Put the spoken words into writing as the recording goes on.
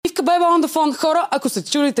Ивка Беба on the phone. Хора, ако се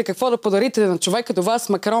чудите какво да подарите на човека до вас,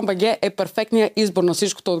 Макарон БГ е перфектният избор на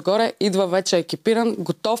всичкото отгоре. Идва вече екипиран,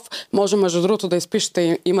 готов. Може между другото да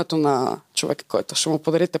изпишете името на човека, който ще му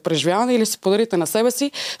подарите преживяване или се подарите на себе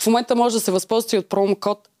си. В момента може да се възползвате от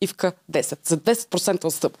промокод ИВКА10 за 10%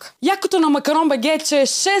 отстъпка. Якото на Макарон БГ е, че е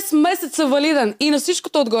 6 месеца валиден и на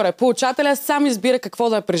всичкото отгоре получателя сам избира какво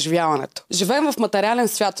да е преживяването. Живеем в материален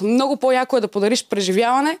свят. Много по-яко е да подариш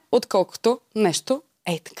преживяване, отколкото нещо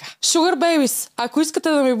ей така. Sugar Babies, ако искате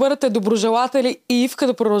да ми бъдете доброжелатели и Ивка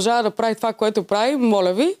да продължава да прави това, което прави,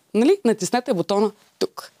 моля ви, натиснете бутона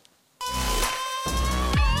тук.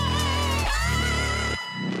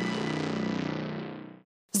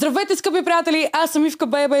 Здравейте, скъпи приятели! Аз съм Ивка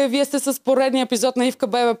Бебе и вие сте с поредния епизод на Ивка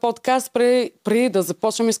Бебе подкаст. Преди да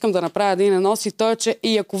започнем, искам да направя един анонс и той е, че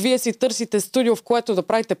и ако вие си търсите студио, в което да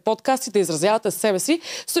правите подкаст и да изразявате себе си,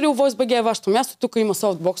 студио Voice BG е вашето място. Тук има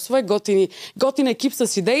софтбоксове, готин екип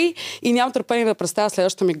с идеи и нямам търпение да представя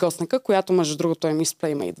следващата ми гостника, която между другото е Мис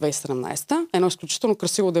Playmate 2017. Едно изключително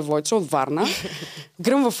красиво девойче от Варна.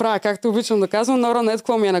 Гръм в рая, както обичам да казвам. Нора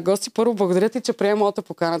Недкова ми е на гости. Първо, благодаря ти, че приема моята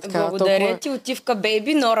покана. Благодаря ти от Ивка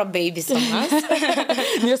Бейби, Нора Бейби съм аз.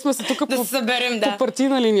 Ние сме се тук по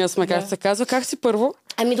партийна линия сме, как се казва. Как си първо?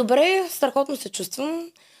 Ами добре, страхотно се чувствам.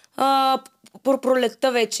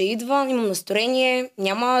 Пролетта вече идва, имам настроение,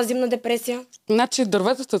 няма зимна депресия. Значи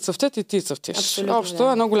дърветата цъфтят и ти цъфтиш. Абсолютно,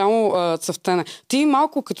 Общо едно голямо цъфтене. Ти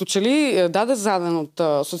малко като че ли даде заден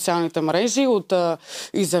от социалните мрежи, от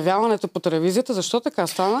изявяването по телевизията. Защо така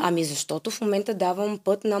стана? Ами защото в момента давам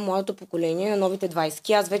път на младото поколение, на новите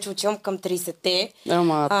 20-ки. Аз вече отивам към 30-те.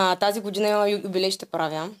 Тази година юбилей ще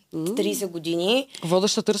правя. 30 години.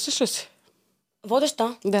 Водеща търсиш ли си?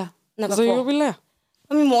 Водеща? Да. На какво? За юбилея.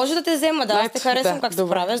 Ами може да те взема, да. Аз те харесвам как се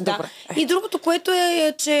правиш, да. И другото, което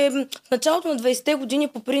е, че в началото на 20-те години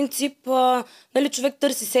по принцип човек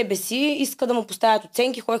търси себе си, иска да му поставят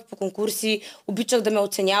оценки, ходех по конкурси, обичах да ме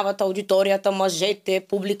оценяват аудиторията, мъжете,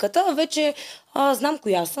 публиката. Вече знам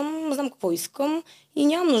коя съм, знам какво искам и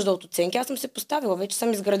нямам нужда от оценки. Аз съм се поставила, вече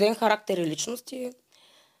съм изграден характер и личност и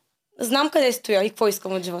знам къде стоя и какво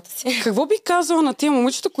искам от живота си. Какво би казала на тия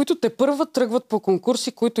момичета, които те първа тръгват по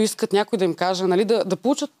конкурси, които искат някой да им каже, нали, да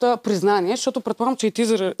получат признание, защото предполагам, че и ти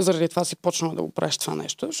заради това си почнала да го правиш това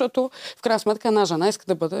нещо, защото в крайна сметка една жена иска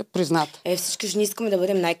да бъде призната. Всички жени искаме да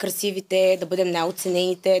бъдем най-красивите, да бъдем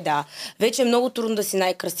най-оценените, да. Вече е много трудно да си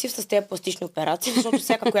най-красив с тези пластични операции, защото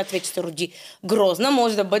всяка, която вече се роди грозна,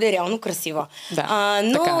 може да бъде реално красива. Да,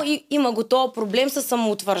 но има го този проблем с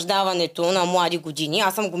самоутвърждаването на млади години.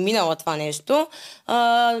 Аз съм го минала това нещо.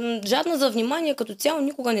 Жадна за внимание като цяло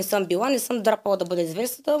никога не съм била, не съм драпала да бъда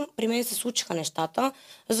известна. При мен се случиха нещата,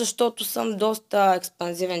 защото съм доста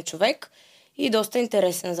експанзивен човек и доста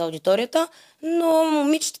интересен за аудиторията, но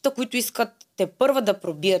момичетата, които искат те първа да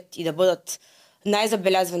пробият и да бъдат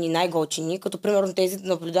най-забелязвани, най-голчени, като примерно тези да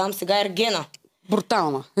наблюдавам сега Ергена.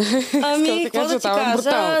 Брутална. Ами, какво да ти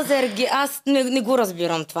кажа? Аз не го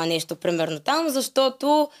разбирам това нещо, примерно там,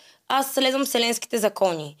 защото аз следвам вселенските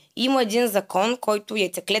закони. Има един закон, който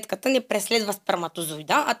яйцеклетката не преследва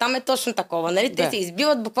сперматозоида, а там е точно такова. Нали? Те се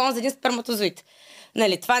избиват буквално за един сперматозоид.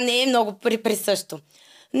 Нали? Това не е много присъщо.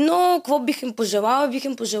 Но какво бих им пожелала? Бих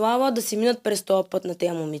им пожелала да се минат през този път на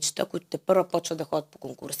тези момичета, които те първа почват да ходят по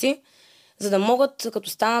конкурси, за да могат, като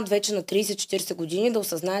станат вече на 30-40 години, да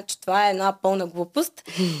осъзнаят, че това е една пълна глупост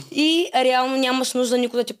и реално нямаш нужда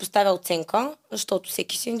никой да ти поставя оценка, защото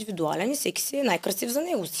всеки си е индивидуален и всеки си е най-красив за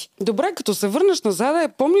него си. Добре, като се върнеш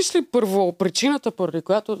назад, помниш ли първо причината, поради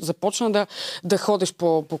която започна да ходиш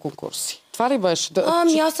по конкурси? Това ли беше?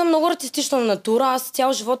 Аз съм много артистична натура. Аз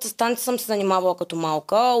цял живот с танци съм се занимавала като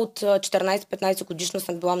малка. От 14-15 годишна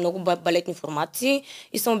съм била много балетни формации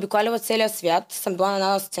и съм обикаляла целия свят. Съм била на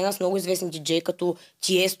една сцена с много известни диджеи, като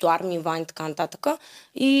Тиесто, Арми, Иван и така нататък.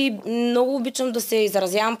 И много обичам да се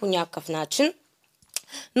изразявам по някакъв начин.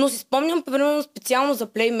 Но си спомням, примерно специално за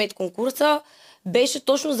Playmate конкурса, беше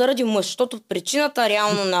точно заради мъж, защото причината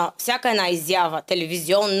реално на всяка една изява,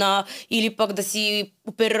 телевизионна или пък да си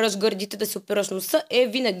оперираш гърдите, да си оперираш носа, е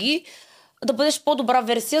винаги да бъдеш по-добра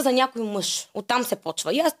версия за някой мъж. Оттам се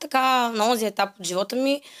почва. И аз така на този етап от живота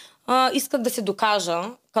ми исках да се докажа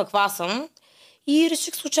каква съм и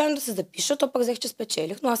реших случайно да се запиша, то пък взех, че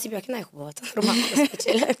спечелих, но аз си бях и най-хубавата. Нормално да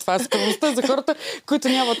спечеля. Това е скромността за хората, които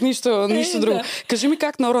нямат нищо друго. Да. Кажи ми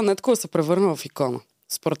как Нора Недкова се превърна в икона?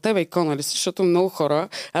 Според тебе икона ли си? Защото много хора,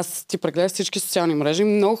 аз ти прегледах всички социални мрежи,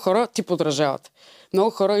 много хора ти подражават. Много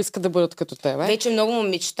хора искат да бъдат като тебе. Вече много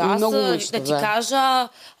момичета. Аз да ти кажа,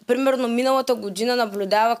 примерно миналата година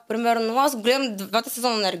наблюдавах, примерно, аз гледам 2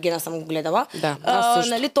 сезона на Ергена съм го гледала. Да, аз също.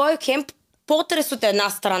 Нали, той е хем потрес от една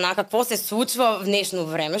страна, какво се случва в днешно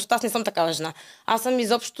време, защото аз не съм такава жена. Аз съм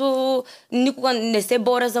изобщо, никога не се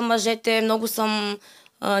боря за мъжете, много съм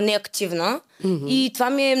неактивна. И това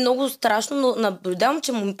ми е много страшно, но наблюдавам,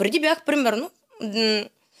 че преди бях примерно,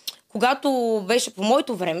 когато беше по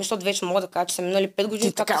моето време, защото вече мога да кажа, че са минали 5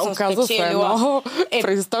 години, така съм спечелила.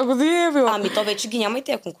 Преди 100 години е било. Ами то вече ги няма и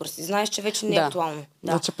тези конкурси. Знаеш, че вече не е актуално.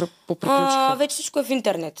 Да. Вече поприключиха. Вече всичко е в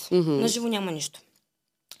интернет. Наживо няма нищо.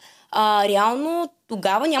 Реално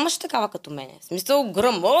тогава нямаше такава като мене. В смисъл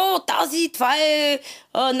гръм. Това е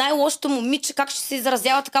най-лошото момиче, как ще се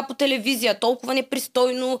изразява така по телевизия, толкова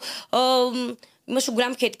непристойно. Имаше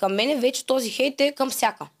голям хейт към мене, вече този хейт е към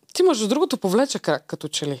всяка. Ти между другото повлече крак, като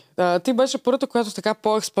че ли. Ти беше първата, която така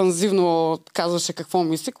по-експанзивно казваше какво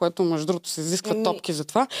мисли, което между другото се изисква топки за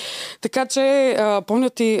това. Така че, помня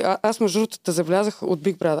ти, аз между другото те забелязах от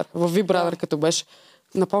Big Brother, в Big Brother, като беше.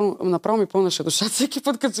 Направо ми пълнеше душата всеки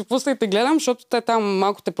път, като се пусна и те гледам, защото те там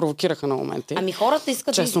малко те провокираха на моменти. Ами хората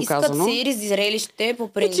искат серии за зрелище по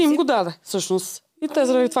принцип. И ти им го даде, всъщност. И те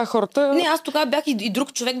заради това хората... Не, аз тогава бях и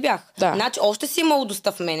друг човек бях. Да. Значи, още си имал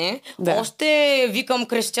доста в мене, още викам,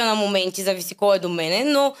 крещя на моменти, зависи кой е до мене,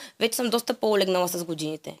 но вече съм доста по-олегнала с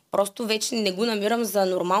годините. Просто вече не го намирам за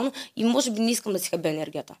нормално и може би не искам да си хабя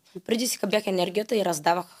енергията. Преди си хабях енергията и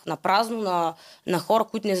раздавах на празно на хора,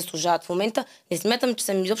 които не заслужават. В момента не смятам, че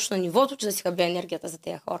съм изобщо на нивото, че да си хабя енергията за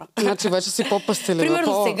тези хора. Значи вече си по-пастелива.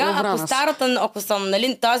 Примерно сега, ако съм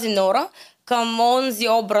тази Нора, към онзи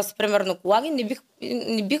образ, примерно колаген,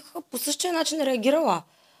 не бих по същия начин реагирала.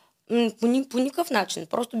 По никакъв начин.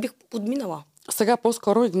 Просто бих подминала. Сега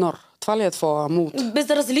по-скоро игнор. Това ли е твоя мулт?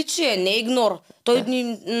 Безразличие, не игнор.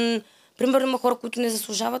 Примерно има хора, които не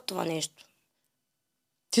заслужават това нещо.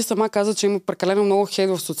 Ти сама каза, че има прекалено много хейт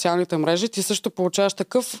в социалните мрежи. Ти също получаваш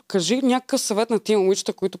такъв. Кажи някакъв съвет на тия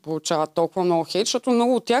момичета, които получават толкова много хейт, защото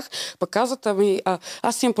много от тях пък казват,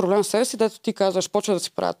 аз имам проблем с себе си, дето ти казваш, почва да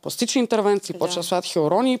си правят пластични интервенции, почва да слагат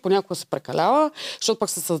хиалурони, понякога се прекалява, защото пък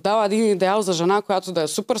се създава един идеал за жена, която да е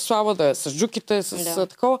супер слаба, да е с джуките, с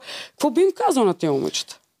такова. Какво би им казал на тия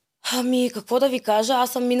момичета? Ами, какво да ви кажа?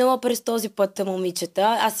 Аз съм минала през този път,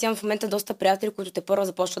 момичета. Аз имам в момента доста приятели, които те първо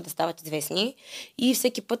започват да стават известни. И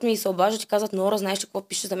всеки път ми се обаждат и казват: Нора, знаеш ли какво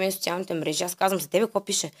пише за мен в социалните мрежи? Аз казвам: за тебе какво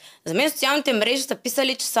пише? За мен в социалните мрежи са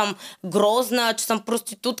писали, че съм грозна, че съм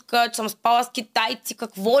проститутка, че съм спала с китайци,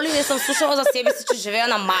 какво ли не съм слушала за себе си, че живея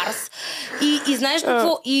на Марс. И знаеш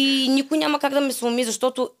какво? И никой няма как да ме сломи,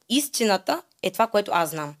 защото истината е това, което аз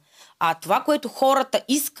знам. А това, което хората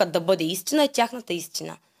искат да бъде истина, е тяхната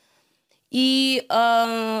истина. И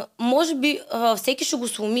може би всеки ще го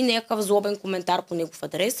сломи някакъв злобен коментар по негов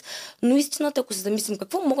адрес, но истината, ако се замислим,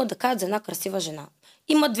 какво могат да кажат за една красива жена?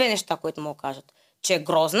 Има две неща, които могат да кажат. Че е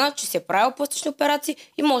грозна, че се е правила пластични операции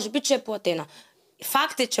и може би, че е платена.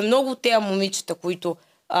 Факт е, че много от тези момичета, които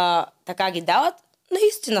така ги дават,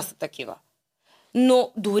 наистина са такива.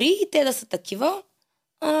 Но дори и те да са такива,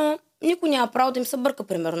 никой няма право да им се бърка,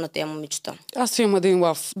 примерно, на тези момичета. Аз имам един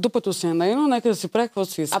лав. Дупето си е нейно, нека да си прави какво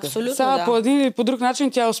си иска. Абсолютно, сега по един или по друг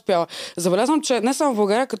начин тя е успяла. Забелязвам, че не само в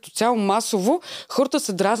България, като цяло масово, хората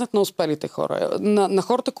се дразнят на успелите хора. На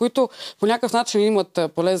хората, които по някакъв начин имат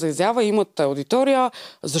поле за изява, имат аудитория.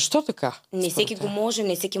 Защо така? Не всеки го може,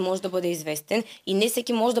 не всеки може да бъде известен и не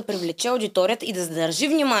всеки може да привлече аудиторията и да задържи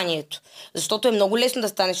вниманието. Защото е много лесно да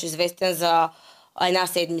станеш известен за една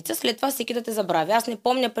седмица, след това всеки да те забрави. Аз не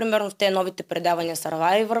помня, примерно, в тези новите предавания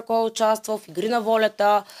Survivor, кой е участвал, в Игри на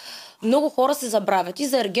волята. Много хора се забравят. И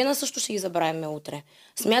за Ергена също ще ги забравяме утре.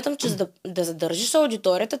 Смятам, че за да задържиш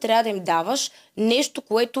аудиторията, трябва да им даваш нещо,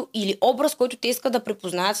 което или образ, който те искат да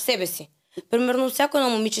препознаят в себе си. Примерно, всяко едно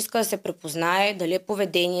момиче иска да се препознае, дали е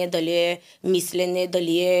поведение, дали е мислене,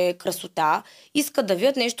 дали е красота. Иска да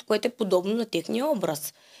видят нещо, което е подобно на техния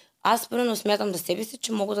образ. Аз, примерно, смятам за себе си,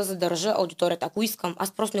 че мога да задържа аудиторията, ако искам.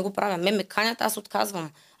 Аз просто не го правя. Ме канят, аз отказвам.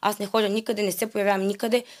 Аз не ходя никъде, не се появявам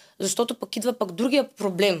никъде, защото пък идва пък другия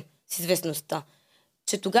проблем с известността.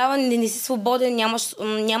 Че тогава не си свободен,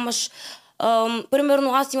 нямаш...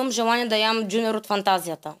 примерно, аз имам желание да ям джунер от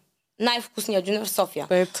фантазията. Най-вкусният джунер в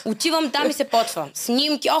София. Отивам там и се почва.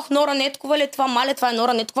 Снимки, Нора Недкова ли това? Мале, това е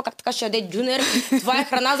Нора Недкова, как така ще яде джунер? Това е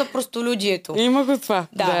храна за простолюдието. Има го това.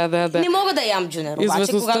 Да. Не мога да ям джунер,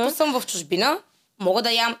 обаче когато съм в чужбина, мога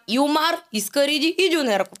да ям и омар, и скариди, и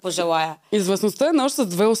дюнер, ако пожелая. Известността е нож с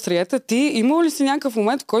две остриета. Ти имал ли си някакъв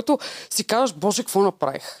момент, в който си казваш: Боже, какво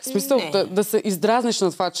направих? В смисъл да се издразниш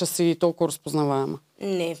на това, че си толкова разпознаваема?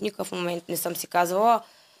 Не, в никакъв момент не съм си казвала.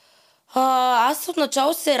 Аз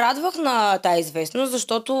отначало се радвах на тази известност,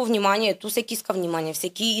 защото вниманието, всеки иска внимание,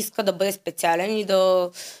 всеки иска да бъде специален и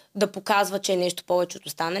да показва, че е нещо повече от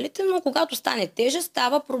останалите, но когато стане тежест,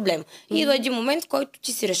 става проблем. И идва един момент, в който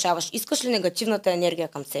ти си решаваш, искаш ли негативната енергия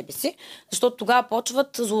към себе си, защото тогава почват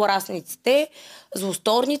злоразниците,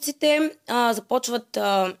 злосторниците, започват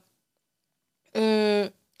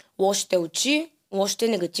лошите очи, лошите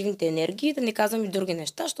негативните енергии, да не казвам и други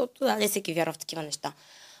неща, защото не всеки вярва в такива неща.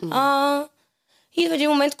 И в един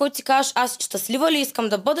момент, който си кажеш, аз щастлива ли искам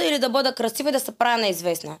да бъда или да бъда красива и да се правя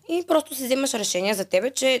неизвестна. И просто си вземаш решение за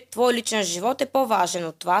тебе, че твой личен живот е по-важен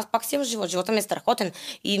от това. Аз пак си имам живот. Живота ми е страхотен.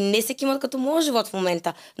 И не всеки имат като моят живот в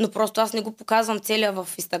момента. Но просто аз не го показвам целия в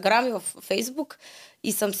Инстаграм и в Фейсбук.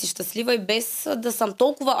 И съм си щастлива и без да съм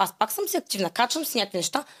толкова... Аз пак съм си активна, качвам си някакви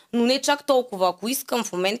неща, но не чак толкова. Ако искам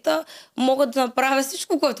в момента, мога да направя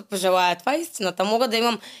всичко, което пожелая. Това е истината. Мога да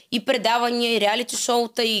имам и предавания, и реалити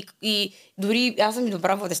шоута, и дори... Аз съм и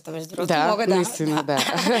добра водеща, между другото. Да, мога наистина, да.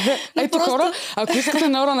 Ето просто... хора, ако искате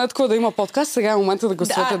Нора Недкова да има подкаст, сега е момента да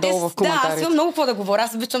гласувате долу в коментарите. Да, аз имам много какво да говоря.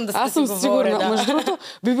 Аз обичам да аз съм говоря, сигурна. да. Между другото,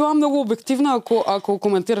 би била много обективна, ако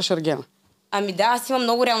коментираш Ергена. Ами да, аз имам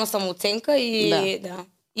много реална самооценка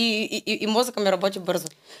и мозъка ми работи бързо.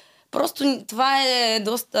 Просто това е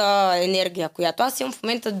доста енергия, която аз имам в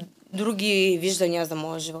момента други виждания за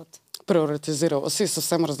моя живот. Приоритизирала си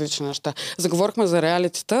съвсем различни неща. Заговорихме за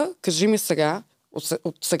реалитета. Кажи ми сега,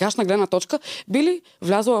 от сегашна гледна точка, би ли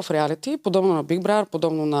влязла в реалити, подобно на Big Brother,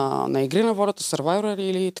 подобно на Игри на волята, Survivor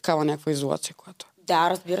или такава някаква изолация, която? Да,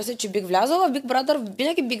 разбира се, че бих влязла. В Big Brother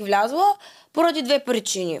винаги бих влязла поради две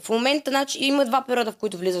причини. В момента, значи, има два периода, в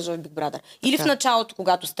които влизаш в Big Brother. Или в началото,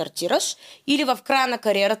 когато стартираш, или в края на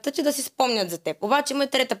кариерата ти да си спомнят за теб. Обаче има и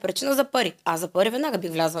трета причина за пари. Аз за пари веднага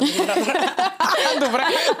бих влязла в Big Brother. Добре,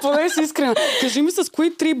 поне си искрена. Кажи ми с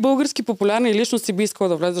кои 3 български популярни личности би искала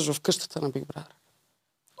да влезеш в къщата на Big Brother?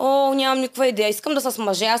 Нямам никаква идея. Искам да с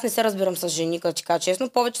мъже. Аз не се разбирам с жени, като ти кажа честно.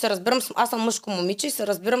 Повече се разбирам. Аз съм мъжко момиче и се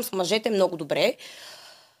разбирам с мъжете много добре.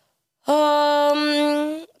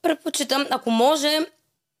 Предпочитам, ако може,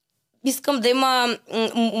 искам да има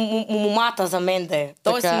момата за мен да е.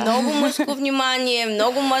 Тоест много мъжко внимание,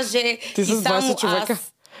 много мъже. Ти с 20 човека.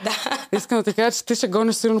 Да. Искам да ти кажа, че ти ще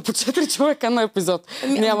гониш сигурно по 4 човека на епизод.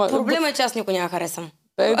 Проблема е, че аз никой няма харесам.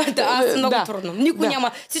 Аз съм много трудно. Никой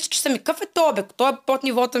няма. Всички ще са ми, какъв е то, бе? Той е под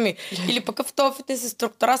нивото ми. Или пък какъв то фитнес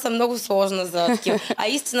инструктора, съм много сложна за такива. А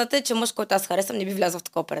истината е, че мъж, който аз харесам, не би влязъл в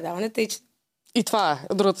такова предаване. Тъй, че... И това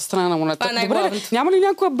е другата страна на монета. Това е добре, няма ли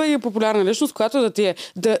някоя бе популярна личност, която да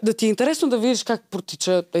ти е интересно да видиш как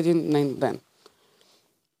протича един нейн ден?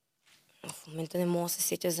 В момента не мога да се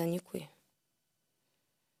сетя за никой.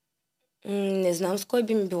 Не знам с кой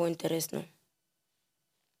би ми било интересно.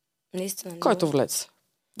 Наистина. Който влезе.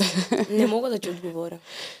 Не мога да ти отговоря.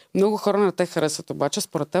 Много хора не те харесват, обаче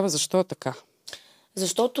според тебе защо е така?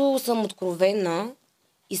 Защото съм откровена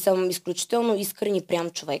и съм изключително искрен и прям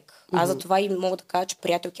човек. Аз за това и мога да кажа, че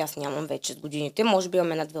приятелки аз нямам вече с годините. Може би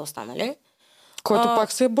имам една-две останали. Който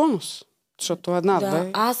пак си е бонус. Защото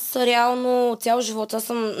една-две... Аз реално цял живот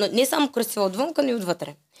съм не само красива отвънка, но и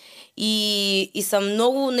отвътре. И съм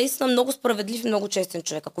много, наистина много справедлив и много честен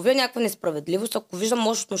човек. Ако видя някаква несправедливост, ако виждам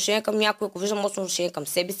лошо отношение към някой, ако виждам лошо отношение към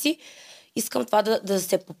себе си, искам това да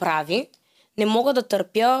се поправи. Не мога да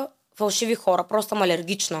търпя фалшиви хора, просто съм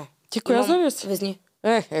алергична. Ти коя зодия си? Везни.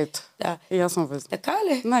 Ето. Да. И аз съм Везни. Така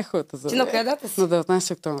ли? Най-хубавата зодия. Ти на коя дата си? На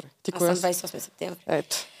 19 октомври. Ти аз съм 28 септември.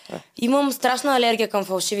 Ето. Имам страшна алергия към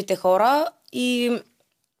фалшивите хора и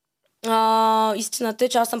истината е,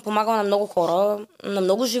 че аз съм помагала на много хора, на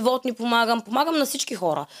много животни помагам на всички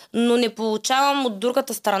хора, но не получавам от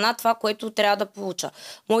другата страна това, което трябва да получа.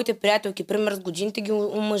 Моите приятелки, пример с годините, ги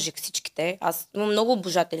омъжих всичките. Аз имам много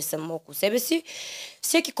обожатели съм около себе си.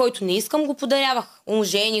 Всеки, който не искам, го подарявах.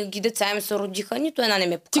 Омъжени ги, деца им се родиха, нито една не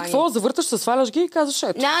ме покани. Ти какво, завърташ, се сваляш ги и казваш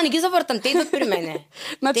ето? Не ги завъртам, те идват при мене.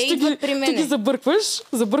 Значи ти ги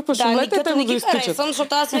забъркваш омлета и те го да изпичат. Харесвам,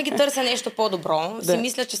 защото аз винаги търся нещо по-добро. Си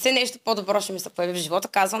мисля, че все нещо по-добро ще ми се появи в живота.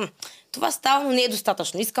 Казвам, това става, но не е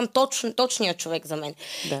достатъчно. Искам точния човек за мен.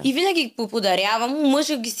 Да. И винаги подарявам,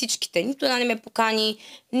 мъжа ги всичките. Нито една не ме покани,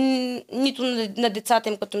 нито на децата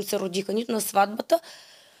им, като им се родиха, нито на сватбата.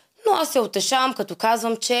 Но аз се утешавам, като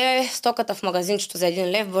казвам, че стоката в магазинчето за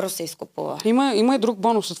 1 лев бързо се изкупува. Има и друг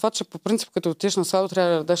бонус от това, че по принцип, като отидеш на сватба,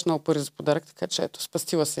 трябва да дадеш много пари за подарък, така че ето,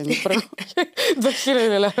 спастила се ни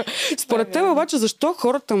 2000 лева. Според теб обаче, защо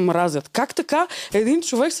хората мразят? Как така един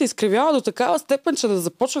човек се изкривява до такава степен, че да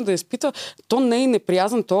започне да изпита, то не е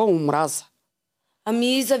неприязан, то е омраза?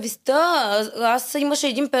 Ами, завистта. Аз имаше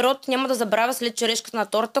един период, няма да забравя, след черешката на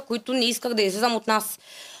торта, които не исках да излизам от нас.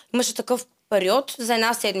 Имаше такъв период за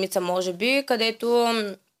една седмица, може би, където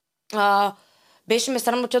беше ме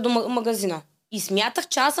срамно до магазина. И смятах,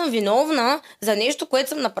 че аз съм виновна за нещо, което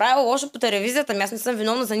съм направила лошо по телевизията. Аз не съм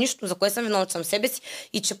виновна за нищо, за което съм виновна, че съм себе си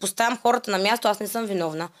и че поставям хората на място, аз не съм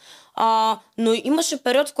виновна. Но имаше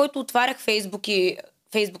период, в който отварях Фейсбук и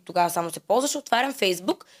Фейсбук тогава само се ползваше, отварям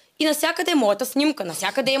Фейсбук и навсякъде е моята снимка,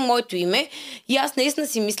 навсякъде е моето име и аз наистина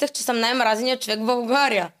си мислех, че съм най-мразеният човек в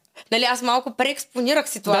България. Нали, аз малко преекспонирах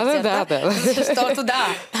ситуацията. Да. Защото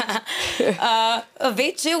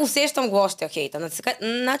вече усещам го още хейта.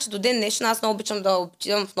 Значи до ден днешен аз не обичам да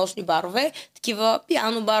отидам в нощни барове, такива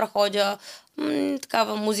пиано бар ходя,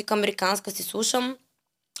 такава музика американска си слушам,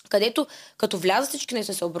 където като вляза всички не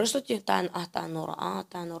се обръщат и тая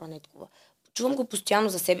Нора Недкова. Чувам го постоянно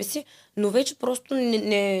за себе си, но вече просто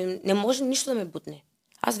не може нищо да ме бутне.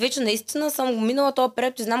 Аз вече наистина съм минала този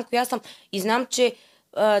период и знам коя съм. И знам, че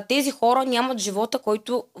тези хора нямат живота,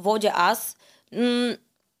 който водя аз.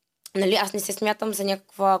 Нали, аз не се смятам за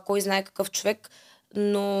някаква, кой знае какъв човек,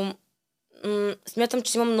 но смятам,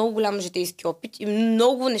 че имам много голям житейски опит и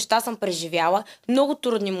много неща съм преживяла, много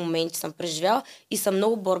трудни моменти съм преживяла и съм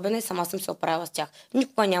много борбена и сама съм се оправила с тях.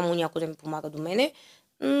 Никога няма някой да ми помага до мене.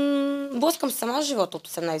 Блъскам сама живота от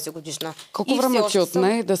 18 годишна. Колко време ти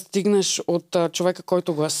отне да стигнеш от човека,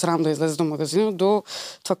 който го е срам да излезе до магазина, до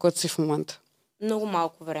това, което си в момента? Много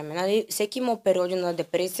малко време. Нали? Всеки има периоди на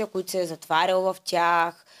депресия, които се е затварял в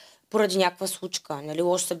тях, поради някаква случка. Нали?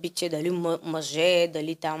 Лошо събитие, дали мъже,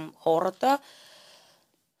 дали там хората.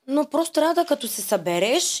 Но просто трябва да като се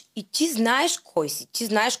събереш и ти знаеш кой си. Ти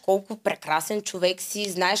знаеш колко прекрасен човек си,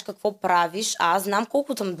 знаеш какво правиш, а аз знам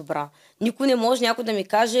колко съм добра. Никой не може някой да ми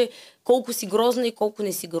каже колко си грозна и колко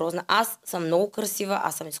не си грозна. Аз съм много красива,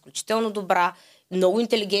 аз съм изключително добра, много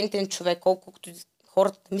интелигентен човек, колкото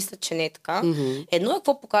хората мислят, че не е така. Mm-hmm. Едно е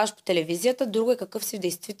какво покажеш по телевизията, друго е какъв си в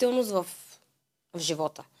действителност в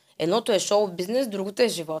живота. Едното е шоу-бизнес, другото е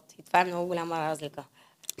живот. И това е много голяма разлика.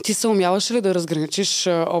 Ти се умяваш ли да разграничиш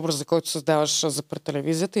образа, който създаваш за пред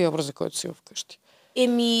телевизията и образа, който си вкъщи?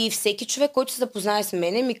 Всеки човек, който се запознае с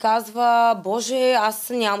мене, ми казва: Боже, аз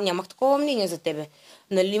нямах такова мнение за тебе.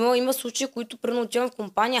 Нали, има случаи, които примерно отивам в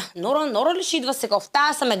компания. Нора ли ще идва сега? В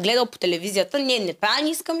тая съм гледал по телевизията. Не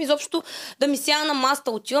искам изобщо да ми сяда на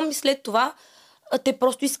маста. Отивам и след това те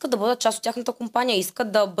просто искат да бъдат част от тяхната компания.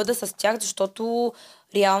 Искат да бъда с тях, защото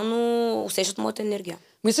реално усещат моята енергия.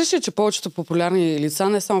 Мислиш ли, че повечето популярни лица,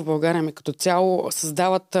 не само в България, ами като цяло,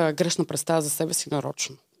 създават грешна представа за себе си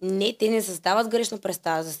нарочно? Не, те не създават грешна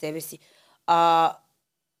представа за себе си.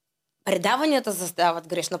 Предаванията създават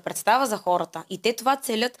грешна представа за хората. И те това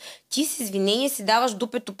целят. Ти с извинение си даваш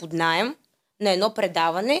дупето под наем на едно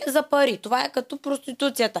предаване за пари. Това е като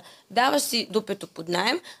проституцията. Даваш си дупето под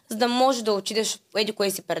наем, за да можеш да отидеш в еди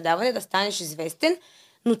кое си предаване, да станеш известен,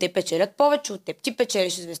 но те печелят повече от теб. Ти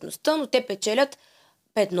печелиш известността, но те печелят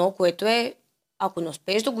петно, което е, ако не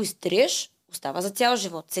успееш да го изтриеш, остава за цял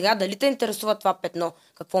живот. Сега, дали те интересува това петно,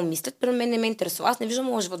 какво мислят, при мен не ме интересува. Аз не виждам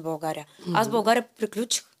моят живот в България. Аз в България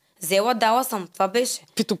приключих. Взела, дала съм. Това беше.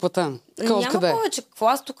 Питопатан. Няма повече. Какво?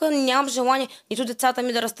 Аз тук нямам желание нито децата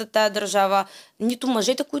ми да растат тая държава, нито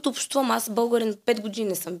мъжете, които общувам. Аз българин 5 години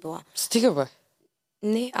не съм била. Стига, бе.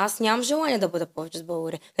 Не, аз нямам желание да бъда повече с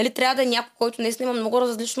българи. Нали, трябва да е някой, който наистина има много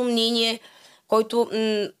различно мнение, който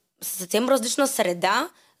съвсем различна среда,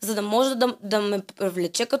 за да може да ме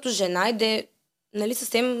привлече като жена и да нали,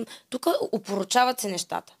 съвсем... Тук опоручават се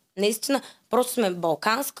нещата. Наистина, просто сме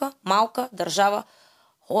балканска, малка държава,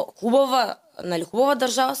 хубава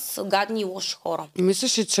държава с гадни и лоши хора. И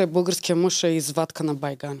мислиш ли, че българския мъж е извадка на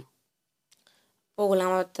байгани?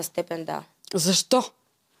 По-голямата степен, да. Защо?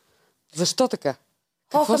 Защо така?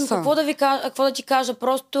 Какво да ти кажа?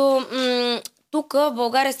 Просто тук в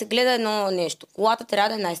България се гледа едно нещо. Колата трябва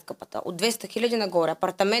да е най-скъпата. От 200 000 нагоре.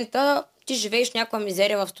 Апартамента, ти живееш в някаква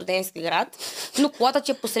мизерия в студентски град, но колата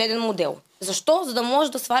ти е последен модел. Защо? За да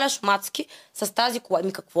можеш да сваляш мацки с тази кола.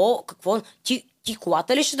 Какво? Ти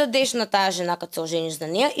колата ли ще дадеш на тая жена, като се ожениш за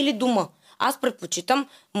нея, или дома? Аз предпочитам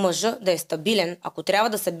мъжа да е стабилен. Ако трябва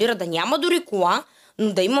да събира, да няма дори кола,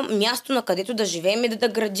 но да има място, на където да живеем и да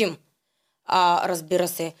градим. Разбира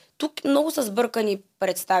се. Тук много са сбъркани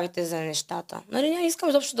представите за нещата. Нали, не искам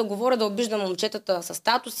изобщо да говоря, да обиждам момчетата с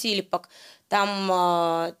статуси или пък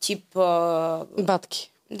там тип...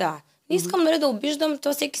 Батки. Да. Не искам да обиждам,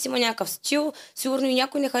 то всеки си има някакъв стил. Сигурно и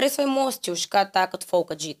някой не харесва и моят стил. Ще кажа тая като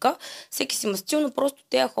фолка джика. Всеки си има стил, но просто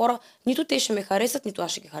тези хора, нито те ще ме харесат, нито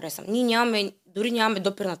аз ще ги харесам. Ние дори нямаме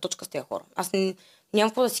допирна точка с тези хора. Аз нямам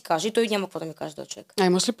какво да си кажа и той няма какво да ми каже този човек.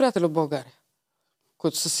 Имаш ли приятели от България,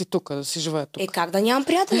 които са си тук, да си живеят тук. Как да нямам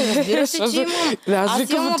приятели? Разбира се, че имам. Аз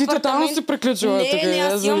викам, ти тотално си приключила. Не,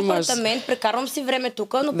 аз имам апартамент, прекарвам си време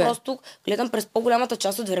тук, но просто гледам през по-голямата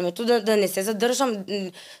част от времето да не се задържам.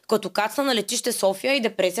 Като кацна на летище София и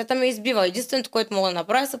депресията ме избива. Единственото, което мога да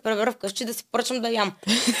направя, се пребера вкъщи да си пръчам да ям.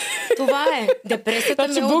 Това е. Депресията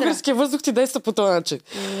ме удра. Българския въздух ти действа по този начин.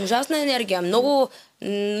 Ужасна енергия. Много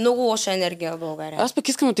лоша енергия в България. Аз пък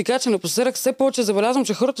искам да ти кажа, че напоследък все повече забелязвам,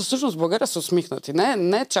 че хората всъщност в България са усмихнати.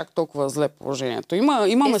 Не е чак толкова зле положението. Има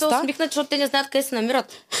места... Те са усмихнати, защото те не знаят къде се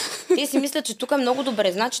намират. Те си мислят, че тук е много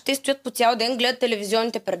добре. Значи те стоят по цял ден, гледат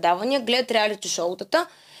телевизионните предавания, гледат реалити шоутата,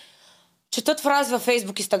 четат фрази във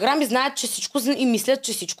Фейсбук, Инстаграм и знаят, че всичко и мислят,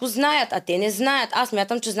 че всичко знаят, а те не знаят. Аз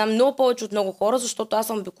мятам, че знам много повече от много хора, защото аз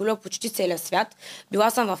съм обиколила почти целия свят. Била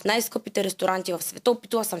съм в най-скъпите ресторанти в света,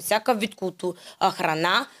 опитала съм всяка вид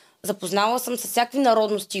храна, запознала съм с всякакви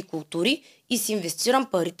народности и култури и си инвестирам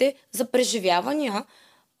парите за преживявания.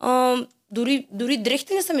 Дори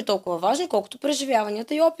дрехите не са ми толкова важни, колкото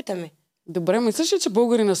преживяванията и опита ми. Добре, мислиш ли, че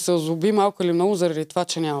българина се озлоби малко или много заради това,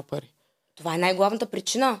 че няма пари? Това е най-главната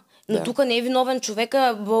причина. Но тук не е виновен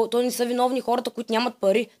човека, то не са виновни хората, които нямат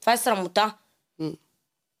пари. Това е срамота.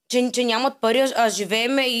 Че нямат пари, а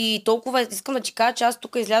живееме и толкова... Искам да ти кажа, че аз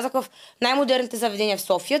тук излязах в най-модерните заведения в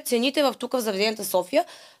София. Цените тук в заведенията в София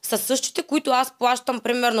са същите, които аз плащам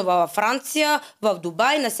примерно във Франция, в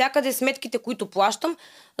Дубай, навсякъде сметките, които плащам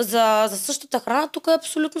за същата храна, тук е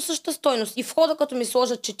абсолютно същата стойност. И входа, като ми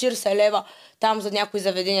сложат 40 лева там за някои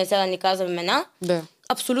заведения, сега да ни казвам имена,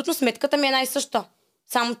 абсолютно сметката ми е най-съща.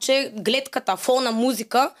 Само, че гледката, фона,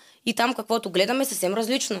 музика и там каквото гледаме е съвсем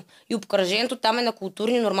различно. И обкръжението там е на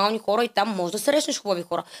културни, нормални хора и там може да срещнеш хубави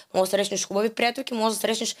хора. Може да срещнеш хубави приятелки, може да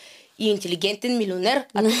срещнеш и интелигентен милионер,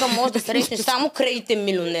 а тук може да срещнеш само кредитен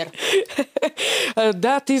милионер.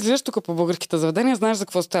 Да, ти излизаш тук по българските заведения, знаеш за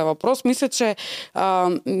какво става въпрос. Мисля, че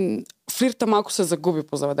флирта малко се загуби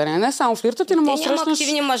по заведение. Не само флирта, ти не можеш да срещнеш... Няма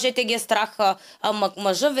активни мъже, те ги е страх.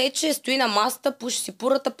 Мъжа вече стои на масата, пуши си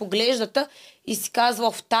пурата, поглеждата и си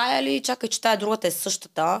казва, в тая ли, чакай, че тая другата е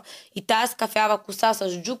същата. И тая с кафява коса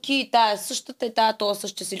с джуки, и тая е същата, и тая това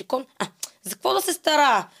същия силикон. За какво да се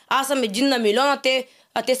стара? Аз съм 1 на милион,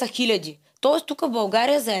 а те са хиляди. Тоест тук в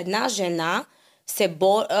България за една жена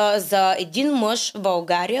за един мъж в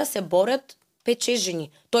България се борят 5-6 жени.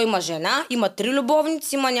 Той има жена, има 3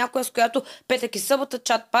 любовници, има някоя, с която петък и събота,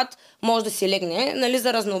 чат-пат, може да си легне, нали,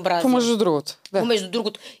 за разнообразие. Помежду другото. Да. Помежду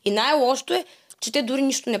другото. И най-лошото е, че те дори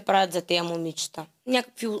нищо не правят за тези момичета.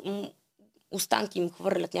 Някакви останки им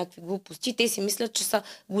хвърлят, някакви глупости. Те си мислят, че са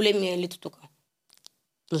големи елит тук.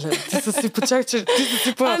 Ти се сипа, чак, че ти се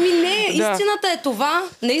сипа... Ами не, истината е това.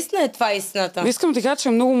 Наистина е това истината. Искам да ти кажа, че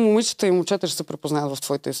много момичета и момчета ще се препознаят в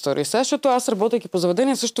твоите истории. Сега, защото аз, работейки по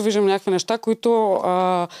заведение, също виждам някакви неща, които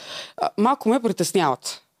малко ме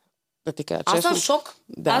притесняват. Да ти кажа честно. Аз съм в шок.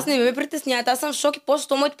 Да. Аз не ме притесняват. Аз съм в шок и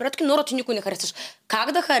после моите приятелки, Нора, ти никой не харесаш.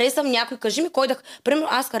 Как да харесам някой? Кажи ми кой да... Примерно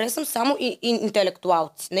аз харесам само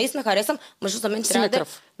интелектуалци. Наистина харесам. Мъжът за мен трябва да е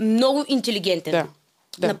много интелигентен.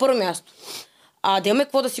 Да. На първо място. Да имаме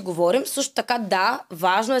какво да си говорим. Също така, да,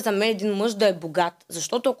 важно е за мен един мъж да е богат.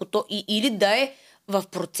 Защото ако то или да е в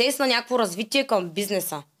процес на някакво развитие към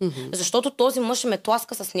бизнеса. Защото този мъж ще ме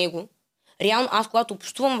тласка с него. Реално аз, когато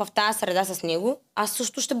общувам в тази среда с него, аз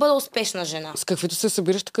също ще бъда успешна жена. С каквито се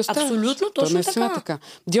събираш, така става. Абсолютно, точно така.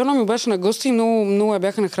 Диона ми беше на гости и много я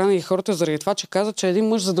бяха нахранили хората заради това, че каза, че един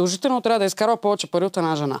мъж задължително трябва да изкарва повече пари от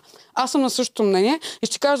една жена. Аз съм на същото мнение и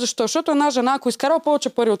ще кажа защо. Защото една жена, ако изкарва повече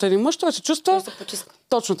пари от един мъж, той се чувства...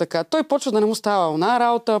 Точно така. Той почва да не му става една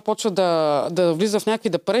работа, почва да влиза в някакви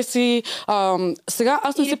депресии. Сега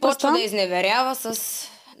аз не си почва да изневерява с...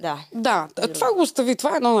 Да, това го остави,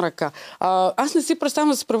 това е едно на ръка. Аз не си представям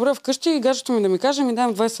да се пребера вкъщи и гаджето ми да ми каже, ми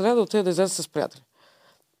дам 20 лева да отида да излезе с приятели.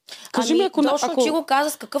 Кажи ми, точно ти го каза,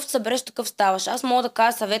 с какъв събереш, такъв ставаш. Аз мога да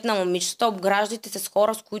кажа съвет на момичета, обграждайте се с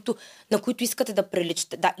хора, на които искате да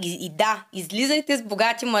приличате. Излизайте с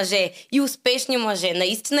богати мъже и успешни мъже.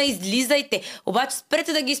 Наистина излизайте. Обаче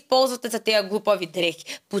спрете да ги използвате за тези глупави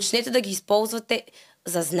дрехи. Почнете да ги използвате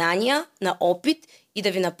за знания, на опит и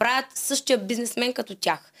да ви направят същия бизнесмен като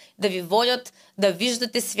тях. Да ви водят, да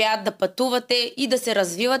виждате свят, да пътувате и да се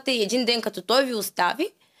развивате и един ден като той ви остави,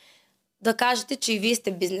 да кажете, че и вие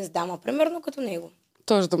сте бизнес дама, примерно като него.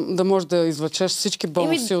 Тоест да можеш да извлечеш всички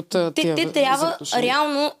бонуси от тия те трябва,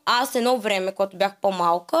 реално, аз едно време, когато бях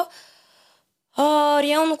по-малка,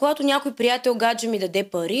 реално, когато някой приятел гадже ми даде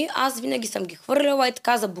пари, аз винаги съм ги хвърляла и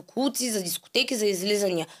така за буклуци, за дискотеки, за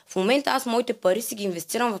излизания. В момента аз моите пари си ги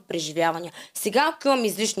инвестирам в преживявания. Сега, ако имам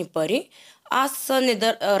излишни пари,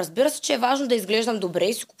 разбира се, че е важно да изглеждам добре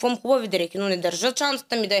и си купувам хубави дрехи, но не държа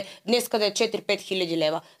чантата ми да е днеска да е 4-5 хиляди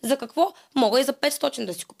лева. За какво? Мога и за 500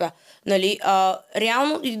 да си купя. Нали?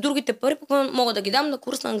 Реално и другите пари мога да ги дам на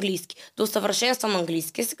курс на английски. Да усъвършенствам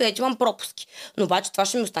английски, където имам пропуски. Но обаче това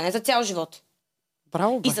ще ми остане за цял живот.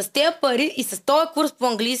 Браво, бе. И с тези пари, и с този курс по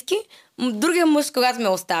английски, другия мъж, когато ме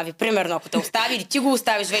остави, примерно, ако те остави или ти го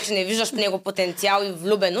оставиш, вече не виждаш в него потенциал и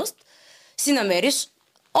влюбеност, си намериш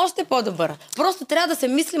още по-добър. Просто трябва да се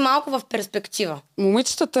мисли малко в перспектива.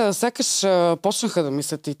 Момичетата сякаш почнаха да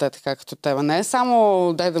мислят и те така като тебе. Не е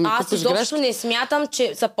само дай да ми купиш грешки. Аз изобщо не смятам,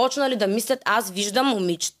 че започнали да мислят. Аз виждам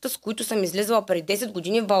момичета, с които съм излизала преди 10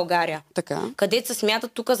 години в България. Така. Където се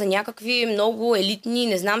смятат тук за някакви много елитни,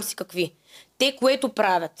 не знам си какви. Те, което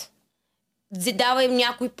правят, дава им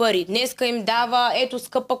някои пари. Днеска им дава, ето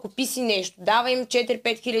скъпа, купи си нещо. Дава им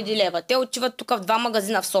 4-5 хиляди лева. Те отиват тук в 2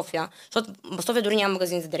 магазина в София, защото в София дори няма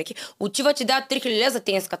магазин за дрехи. Отиват и дават 3 хиляди лева за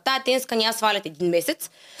тенска. Тая тенска няма свалят един месец.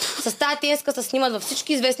 С тая тенска се снимат във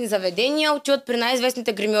всички известни заведения, отиват при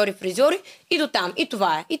най-известните гримьори, фризьори и до там. И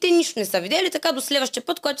това е. И те нищо не са видели, така до следващия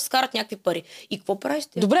път, когато скарат някакви пари. И какво правиш?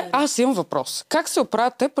 Добре, аз имам въпрос. Как се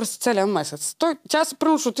оправят те през целия месец? Тя се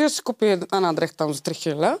примерно ще отиде да си купи една дреха там за 3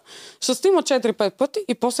 хиляди, ще снима 4-5 пъти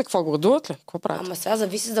и после какво гладуват ли? Какво правят? Ама сега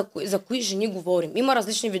зависи за кои жени говорим. Има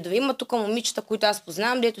различни видове. Има тук момичета, които аз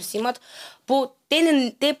познавам, дето си имат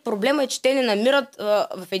проблема е, че те не намират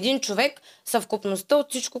в един човек съвкупността от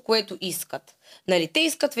всичко, което искат. Нали? Те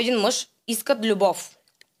искат в един мъж, искат любов.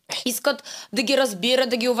 Искат да ги разбира,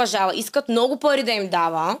 да ги уважава. Искат много пари да им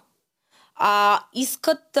дава.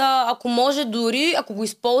 Искат, ако може дори, ако го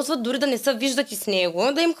използват, дори да не се виждат и с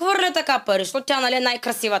него, да им хвърля така пари, защото тя, нали, е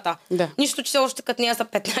най-красивата. Да. Нищо, че още като нея са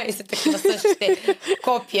 15 такива същите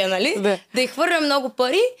копия, нали? Да й хвърля много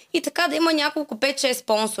пари и така да има няколко 5-6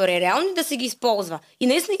 спонсори реални, да се ги използва. И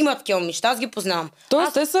наистина имат такива момичета, аз ги познавам.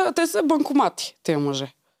 Тоест, те са банкомати, тези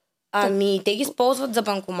мъже. Те ги използват за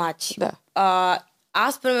банкомати. Да.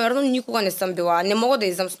 Аз, примерно, никога не съм била. Не мога да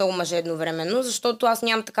излизам с много мъже едновременно, защото аз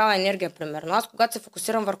нямам такава енергия, примерно. Аз, когато се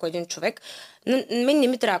фокусирам върху един човек, мен не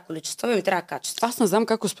ми трябва количество, ми трябва качество. Аз не знам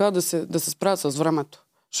как успяват да се справят с времето.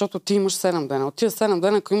 Защото ти имаш 7 дена. От тия 7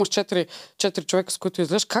 дена, ако имаш 4 човека, с които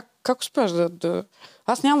излезеш, как успяваш да...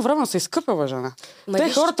 Аз нямам време да се изкъпя, бе, жена. Те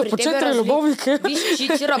хората по 4 любовника. Виж,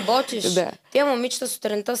 че ти работиш. Тя момичета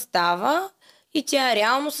сутринта става и тя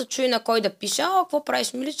реално се чуи на кой да пише. Какво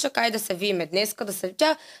правиш, миличка, кай да се виеме днеска, да се...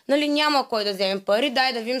 Тя, нали, няма кой да вземе пари,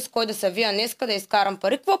 дай да видим с кой да се вия днеска, да изкарам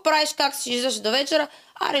пари. Какво правиш, как си излизаш до вечера?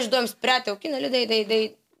 Реш дойм с приятелки,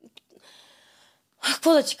 нали,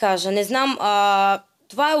 Какво да ти кажа? Не знам,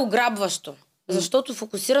 това е ограбващо. Защото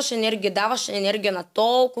фокусираш енергия, даваш енергия на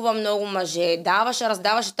толкова много мъже,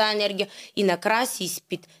 раздаваш тая енергия и накрая си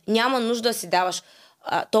изпит. Няма нужда да си даваш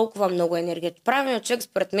толкова много енергия. Правилният човек,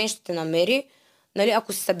 според мен, ще те намери. Нали,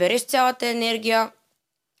 ако си събереш цялата енергия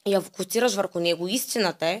и я фокусираш върху него,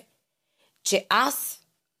 истината е, че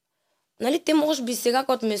нали, те може би сега,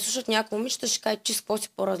 когато ме слушат някакво момичета, ще кажат, че какво си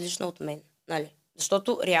по-различна от мен. Нали?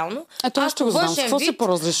 Защото реално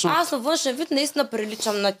аз на външен вид наистина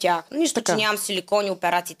приличам на тях. Нищо, така, че нямам силикони,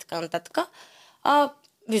 операции и така нататък.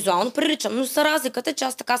 Визуално приличам, но са разликата е, че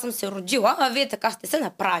аз така съм се родила, а вие така сте се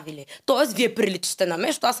направили. Тоест, вие приличате на мен,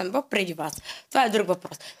 защото аз съм била преди вас. Това е друг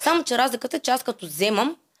въпрос. Само, че разликата е, че аз като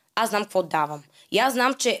вземам, аз знам какво давам. И аз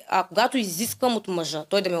знам, че когато изисквам от мъжа,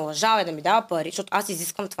 той да ме уважава и да ми дава пари, защото аз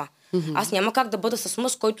изисквам това. Mm-hmm. Аз няма как да бъда с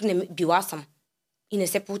мъж, който не била съм. И не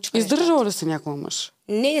се получи. Издържала ли си някой мъж?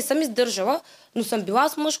 Не съм издържала, но съм била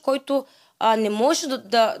с мъж, който не можеше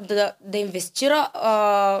да инвестира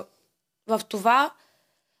в това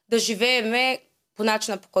да живееме по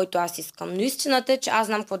начина, по който аз искам. Но истината е, че аз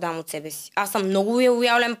знам какво дам от себе си. Аз съм много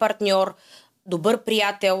лоялен партньор, добър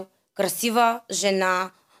приятел, красива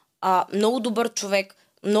жена, много добър човек,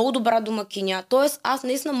 много добра домакиня. Тоест, аз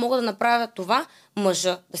наистина мога да направя това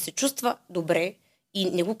мъжа да се чувства добре.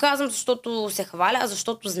 И не го казвам, защото се хваля, а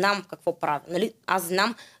защото знам какво правя. Нали? Аз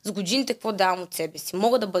знам с годините какво давам от себе си.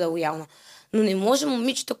 Мога да бъда лоялна. Но не може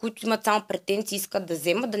момичета, които имат само претенции, искат да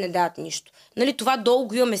вземат, да не дадат нищо. Нали, това долу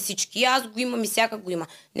го имаме всички. И аз го имам, и всяка го има.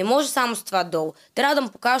 Не може само с това долу. Трябва да му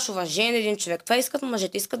покажеш уважение на един човек. Това искат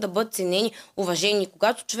мъжете. Искат да бъдат ценени, уважени.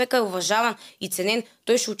 Когато човека е уважаван и ценен,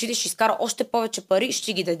 той ще отиде, ще изкара още повече пари и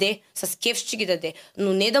ще ги даде. С кеф ще ги даде.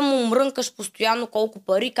 Но не да му мрънкаш постоянно колко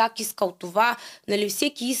пари, как искал това. Нали,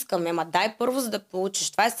 всеки искаме. Ама дай първо, за да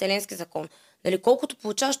получиш. Това е вселенски закон. Нали, колкото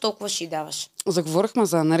получаваш, толкова ще й даваш. Заговорихме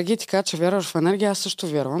за енергия, ти каза, че вярваш в енергия, аз също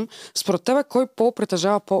вярвам. Според тебе, кой пол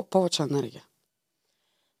притежава повече енергия?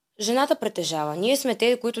 Жената притежава. Ние сме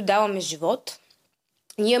те, които даваме живот.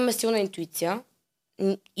 Ние имаме силна интуиция.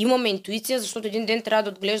 имаме интуиция, защото един ден трябва да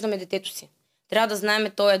отглеждаме детето си. Трябва да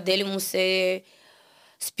знаем той яде ли му се,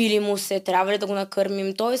 спи ли му се, трябва ли да го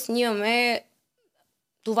накърмим. Тоест, ние имаме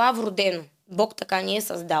това вродено. Бог така ни е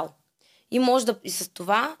създал. И може да и с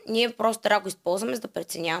това ние просто трябва да го използваме, за да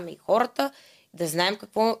преценяваме и хората, да знаем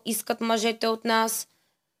какво искат мъжете от нас.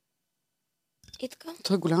 И така.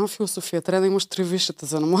 Това е голяма философия. Трябва да имаш 3 висшата,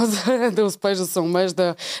 за да може да успееш да се умееш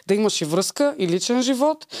да имаш и връзка, и личен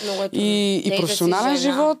живот, и професионален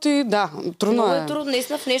живот. И да, трудно много е. Трудно.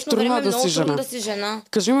 Наистина в днешно време е много трудно да си жена.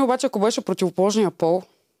 Кажи ми обаче, ако беше противоположния пол.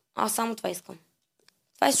 Аз само това искам.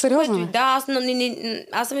 Това е сериозно? Да,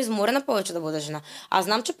 аз съм изморена повече да бъда жена. Аз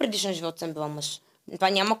знам, че предишен живот съм била мъж. Това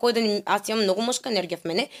няма кой да ни... Аз имам много мъжка енергия в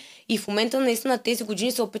мене и в момента наистина тези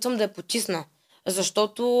години се опитвам да я потисна.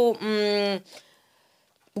 Защото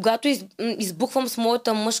когато избухвам с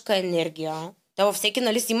моята мъжка енергия, да във всеки,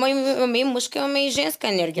 нали, имаме и мъжка, имаме и женска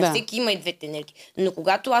енергия. Да. Всеки има и двете енергии. Но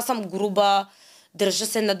когато аз съм груба, държа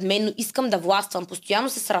се надменно, искам да властвам, постоянно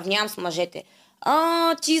се сравнявам с мъжете.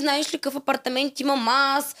 Ти знаеш ли какъв апартамент имам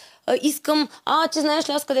аз? Искам, ти знаеш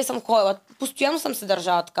ли аз къде съм ходила? Постоянно съм се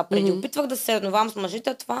държала така преди. Опитвах да се съревновавам с мъжете,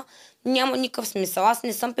 а това няма никакъв смисъл. Аз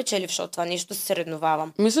не съм печеливша от това нещо, да се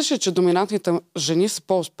съревновавам. Мислиш ли, че доминантните жени са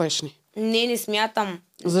по-успешни? Не смятам.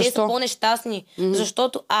 Защо? Те са по-нещастни.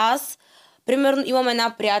 Защото аз, примерно, имам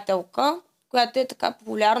една приятелка, която е така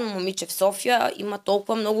популярно момиче в София, има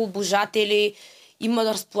толкова много обожатели, има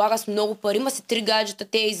да разполага с много пари, има си 3 гаджета,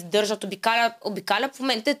 те издържат, обикаля в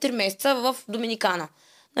момента 3 месеца в Доминикана.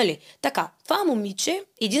 Нали? Така, това момиче,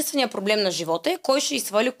 единственият проблем на живота е кой ще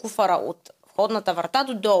свали куфара от входната врата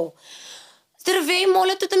до долу. Здравей,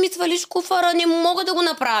 моля те да ми свалиш куфара, не мога да го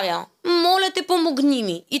направя. Моля те, помогни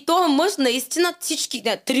ми. И този мъж наистина всички,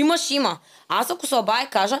 3 мъж има. Аз ако се обая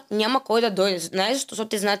кажа, няма кой да дойде. Знаеш, защото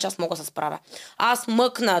те знаят, че аз мога да се справя. Аз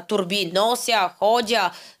мъкна, турби, нося,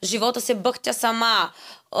 ходя, живота се бъхтя сама.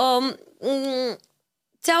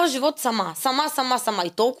 Цял живот сама. Сама. И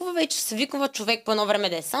толкова вече свиква човек по едно време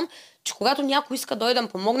да е сам, че когато някой иска да дойде да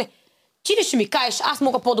помогне, ти ли ще ми кажеш, аз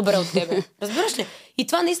мога по-добре от тебе. Разбираш ли? И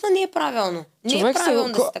това наистина не е правилно. Не е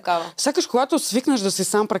правилно да си такава. Сякаш, когато свикнеш да си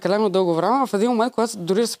сам прекалено дълго време, в един момент, когато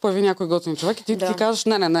дори да се появи някой готин човек и ти казваш,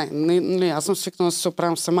 не, аз съм свикнала да се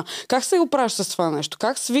оправям сама. Как се оправиш с това нещо?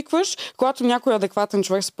 Как свикваш, когато някой адекватен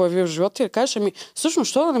човек се появи в живота и да кажеш, всъщност,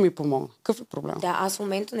 що да не ми помогне? Какъв е проблем? Да, аз в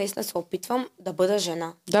момента наистина се опитвам да бъда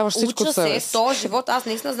жена. Даваш всичко от себе си. В този живот, аз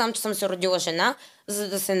наистина знам, че съм се родила жена, за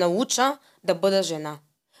да се науча да бъда жена.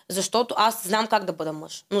 Защото аз знам как да бъда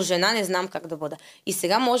мъж, но жена не знам как да бъда. И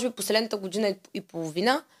сега, може би, последната година и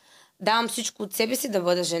половина, давам всичко от себе си да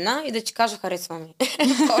бъда жена и да ти кажа, харесва ми.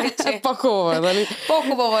 По-хубаво е, нали?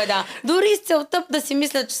 По-хубаво е, да. Дори с целта да си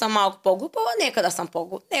мисля, че съм малко по-глупава, нека да съм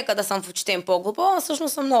по-глупава, нека да съм в очите по-глупава, а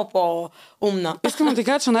всъщност съм много по-умна. Искам да ти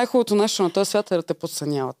кажа, че най-хубавото нещо на този свят е да те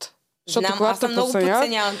подценяват. Знам, аз съм много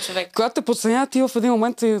подценяван човек. Когато те подценяват, ти в един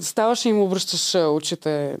момент ставаш и им обръщаш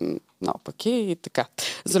очите наопаки и така.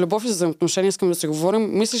 За любов и за взаимоотношения искам да се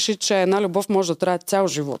говорим. Мислиш ли, че една любов може да трае цял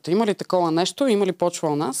живот? Има ли такова нещо? Има ли почва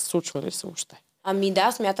у нас? Случва ли се въобще? Ами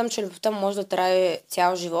да, смятам, че любовта може да трае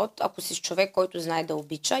цял живот, ако си човек, който знае да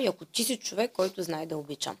обича и ако ти си човек, който знае да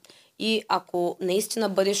обича. И ако наистина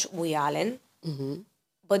бъдеш лоялен,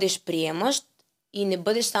 бъдеш приемащ и не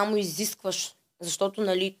бъдеш само изискваш. Защото,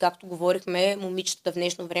 нали, както говорихме, момичетата в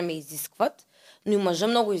днешно време изискват, но и мъжа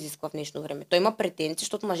много изисква в днешно време. Той има претенции,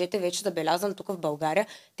 защото мъжете вече забелязвам тук в България,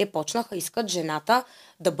 те почнаха, искат жената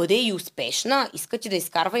да бъде и успешна, искат и да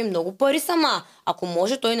изкарва и много пари сама. Ако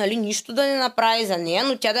може той, нали, нищо да не направи за нея,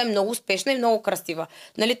 но тя да е много успешна и много красива.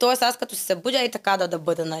 Нали, т.е. аз като се събудя и така да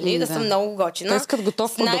бъда, нали, да съм много готина. Искат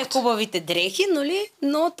готов продукт. Най-хубавите дрехи, нали,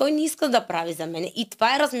 но той не иска да прави за мен. И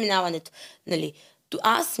това е разминаването, нали.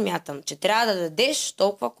 Аз смятам, че трябва да дадеш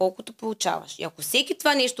толкова, колкото получаваш. И ако всеки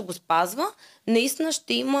това нещо го спазва, наистина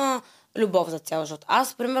ще има любов за цял живот.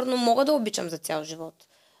 Аз, примерно, мога да обичам за цял живот.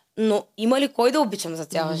 Но има ли кой да обичам за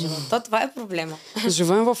цял живот? Това е проблема.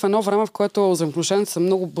 Живеем в едно време, в което взаимоотношенията са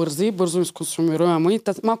много бързи, бързо изконсумируеми.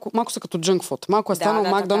 Малко са като junk food. Малко е станал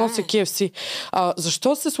Макдоналдс и KFC.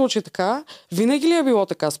 Защо се случи така? Винаги ли е било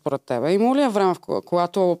така според тебе? Има ли е време, в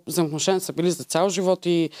когато взаимоотношенията са били за цял живот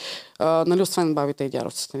и нали, освен бабите и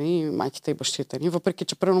дядовците ни, майките и бащите ни, въпреки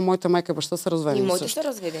че примерно моята майка и баща са разведени. И моите са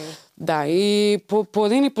разведени. Да, и по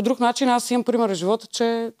един и по друг начин аз имам пример в живота,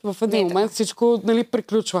 че в един момент всичко, нали,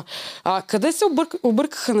 приключва. Къде се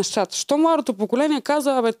объркаха нещата? Що младото поколение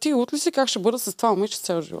каза, ти от ли си как ще бъда с това момиче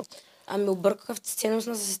цял живот? Ами объркаха в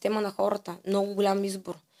ценностната система на хората. Много голям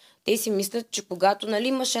избор. Те си мислят, че когато, нали,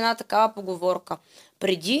 имаш една такава поговорка,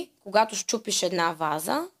 преди, когато щупиш една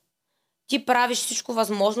ваза, ти правиш всичко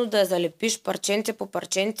възможно да я залепиш парченце по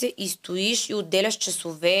парченце и стоиш и отделяш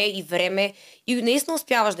часове и време и наистина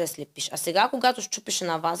успяваш да я слепиш. А сега, когато щупиш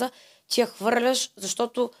една ваза, ти я хвърляш,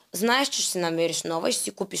 защото знаеш, че ще си намериш нова и ще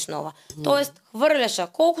си купиш нова. Тоест, хвърляш я,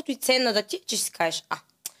 колкото и ценна да ти, че ще си кажеш,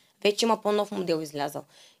 вече има по-нов модел излязъл.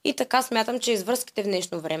 И така смятам, че извръзките в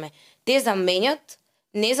днешно време. Те заменят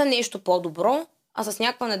не за нещо по-добро, а с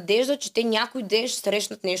някаква надежда, че те някой ден ще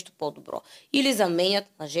срещнат нещо по-добро. Или заменят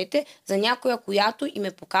мъжете за някоя, която им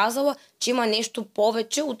е показала, че има нещо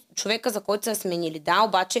повече от човека, за който са сменили. Да,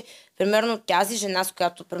 обаче, примерно тази жена, с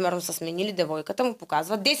която примерно са сменили девойката, му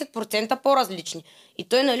показва 10% по-различни. И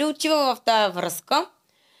той, нали, отива в тая връзка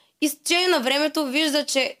и с течение на времето вижда,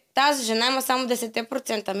 че тази жена има само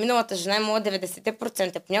 10%, миналата жена има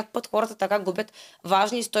 90%. По някакъв път хората така губят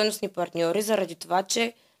важни и стойностни партньори, заради това,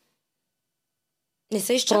 че не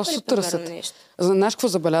са изчакали примерно нещо. Знаеш какво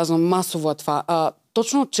забелязвам? Масово е това.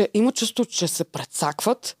 Точно, че има чувство, че се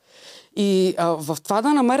прецакват и в това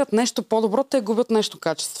да намерят нещо по-добро, те губят нещо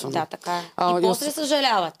качествено. Да, така е. И после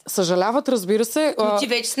съжаляват. Съжаляват, разбира се. Но ти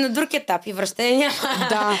вече си на друг етап и връщане няма.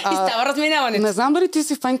 Да, и става разминаването. Не знам дали ти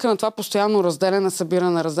си фенка на това постоянно разделяне,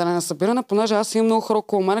 събиране, понеже аз имам много хора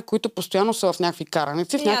около мене, които постоянно са в някакви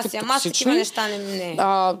караници, в някакви токсични. Неща не.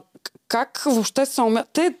 Как въобще се умяват?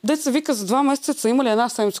 Те, деца вика, за 2 месеца са имали една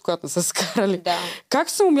седмица, която не са скарали. Да. Как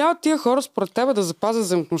се умяват тия хора според тебе да запазят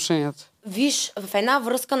взаимоотношенията? Виж, в една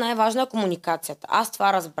връзка най-важна е комуникацията. Аз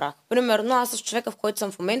това разбрах. Примерно, аз с човека, в който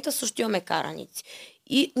съм в момента, също имаме караници.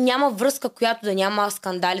 И няма връзка, която да няма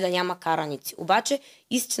скандали, да няма караници. Обаче,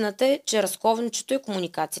 истината е, че разковничето е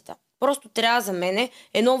комуникацията. Просто трябва за мене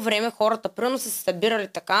едно време хората пръвно са се събирали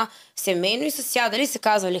така семейно и са сядали и се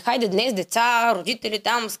казвали, хайде днес деца, родители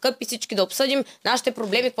там, скъпи всички да обсъдим нашите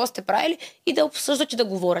проблеми, какво сте правили и да обсъждат и да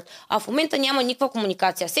говорят. А в момента няма никаква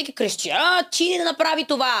комуникация. Всеки крещи, ти не направи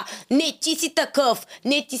това, не ти си такъв,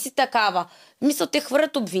 не ти си такава. Мисля, те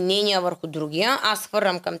хвърлят обвинения върху другия, аз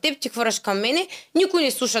хвърлям към теб, ти хвърляш към мене, никой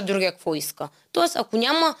не слуша другия какво иска. Тоест, ако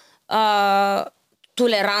няма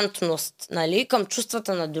толерантност, нали, към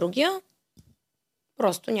чувствата на другия,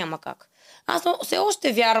 просто няма как. Аз все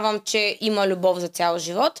още вярвам, че има любов за цял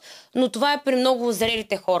живот, но това е при много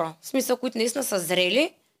зрелите хора. В смисъл, които наистина са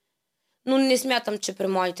зрели, но не смятам, че при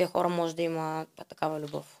младите хора може да има такава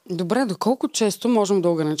любов. Добре, доколко често можем да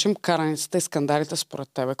ограничим караниците и скандалите според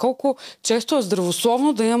тебе? Колко често е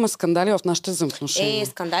здравословно да имаме скандали в нашите взаимоотношения?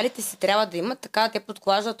 Скандалите си трябва да имат така, те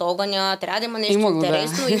подклаждат огъня, трябва да има нещо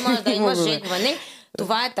интересно, има жегване.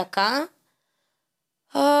 Това е така.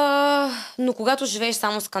 Но когато живееш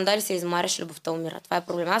само скандали, се измаряш, любовта умира. Това е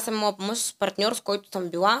проблем. Аз съм моят мъж, партньор, с който съм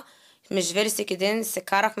била. Сме живели всеки ден, се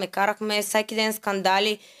карахме, всеки ден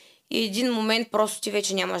скандали. И един момент просто ти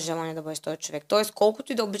вече нямаш желание да бъдеш този човек. Тоест,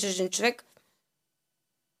 колкото и да обичаш един човек,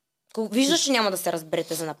 виждаш, че няма да се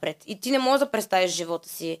разберете за напред. И ти не можеш да представиш живота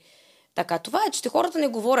си така. Това е, че хората не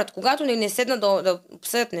говорят. Когато не седнат да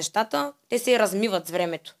обсъдят нещата, те се и размиват с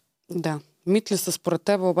времето. Да. Мит ли са според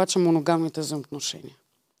теб обаче моногамните взаимоотношения?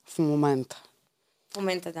 В момента. В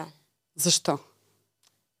момента, да. Защо?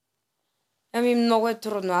 Много е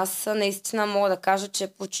трудно. Аз наистина мога да кажа, че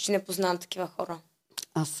почти не познавам такива хора.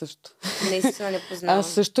 Аз също. Наистина не познавам. Аз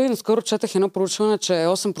също и наскоро четах едно проучване, че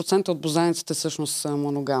 8% от бозайниците всъщност са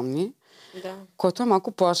моногамни. Да. Което е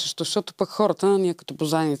малко плашещо, защото пък хората, ние като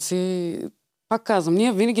бозайници, пак казвам,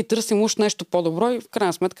 ние винаги търсим уж нещо по-добро и в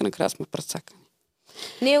крайна сметка накрая сме прецакани.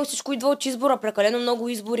 Не, всичко идва от избора. Прекалено много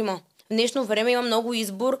избор има. В днешно време има много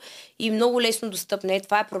избор и много лесно достъпно.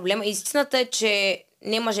 Това е проблема. Истината е, че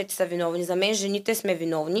не мъжете са виновни. За мен жените сме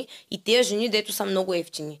виновни и тези жени, дето са много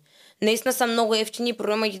евтини. Наистина са много евтини и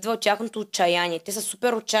проблема идва от тяхното отчаяние. Те са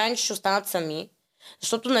супер отчаяни, че ще останат сами.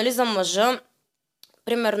 Защото, нали, за мъжа,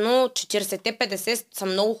 примерно 40-50 са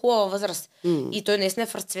много хубава възраст. И той наистина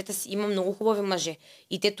в разцвета си има много хубави мъже.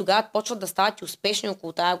 И те тогава почват да стават и успешни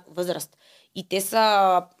около тази възраст. И те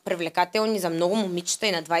са привлекателни за много момичета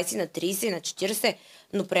и на 20, и на 30, и на 40.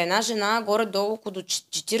 Но при една жена горе-долу около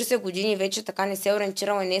 40 години вече така не се е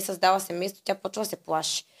ориентирала и не е създала семейство, тя почва да се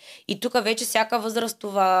плаши. И тук вече всяка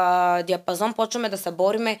възрастова диапазон почваме да се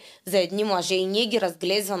бориме за едни мъже и ние ги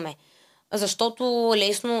разглезваме. Защото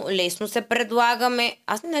лесно се предлагаме.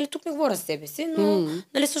 Аз нали тук не говоря за себе си, но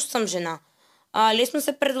нали също съм жена. Лесно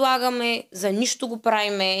се предлагаме, за нищо го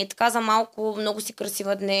правиме. Така за малко, много си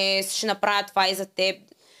красива днес, ще направя това и за теб.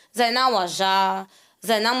 За една лъжа,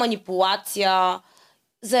 за една манипулация,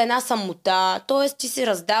 за една самота. Тоест ти си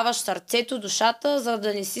раздаваш сърцето, душата, за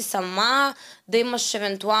да не си сама, да имаш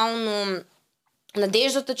евентуално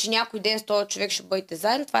надеждата, че някой ден с този човек ще бъдете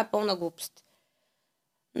заедно. Това е пълна глупост.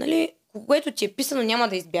 Нали, което ти е писано, няма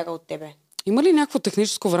да избяга от тебе. Има ли някакво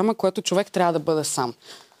техническо време, което човек трябва да бъде сам?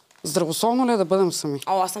 Здравословно ли е да бъдем сами?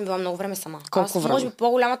 Аз съм била много време сама. Колко време? Може би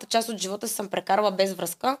по-голямата част от живота си съм прекарала без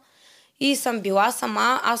връзка и съм била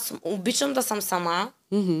сама. Аз обичам да съм сама.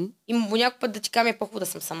 И някой път да ти кажа, е по-хубаво да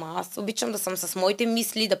съм сама. Аз обичам да съм с моите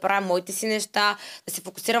мисли, да правя моите си неща, да се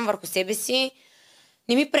фокусирам върху себе си.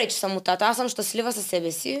 Не ми пречи самотата. Аз съм щастлива със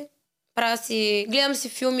себе си. Гледам си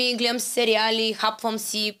филми, гледам си сериали, хапвам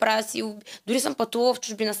си, дори съм пътувала в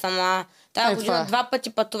чужбина сама. Тая година 2 пъти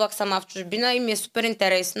пътувах сама в чужбина и ми е супер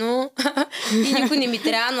интересно. И никой не ми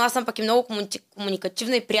трябва, но аз съм пък и много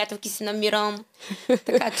комуникативна и приятелки си намирам.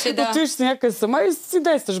 Така че да. Отиваш си някъде сама и си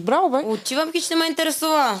действаш. Браво, бе! Отивам и че не ме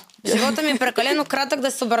интересува. Живота ми е прекалено кратък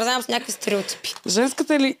да се съобразявам с някакви стереотипи.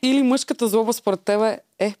 Женската или мъжката злоба според тебе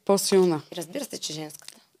е по-силна? Разбира се, че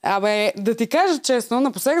женската. Да ти кажа честно,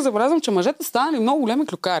 напоследък забелязвам, че мъжете станали много големи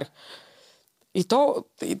клюкари. И те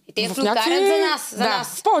клюкарят за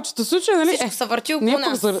нас. В повечето случаи, нали? Всичко се върти около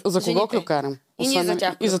нас. За кого клюкарим? И ние за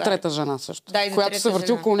тях. И за трета жена също. Да, и за която се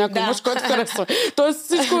върти около някой мъж, който харесва.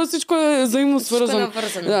 Тоест всичко е взаимно свързано.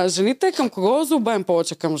 Да, жените към кого злобаем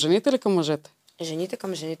повече? Към жените или към мъжете? Жените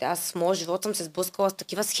към жените. Аз в моя живот съм се сблъскала с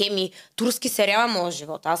такива схеми. Турски сериал е моя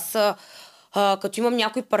живот. Аз като имам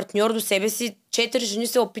някой партньор до себе си, 4 жени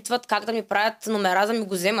се опитват как да ми правят номера, да ми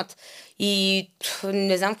го вземат. И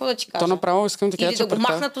не знам какво да ти кажа. То направо искам да кажа, или да го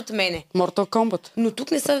махнат от мене. Mortal Kombat.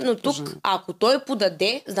 Но тук, ако той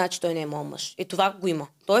подаде, значи той не е моят мъж. Това го има.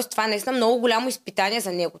 Тоест, това е наистина много голямо изпитание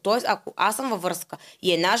за него. Тоест, ако аз съм във връзка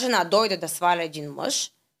и една жена дойде да сваля един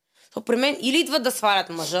мъж, то при мен или идват да свалят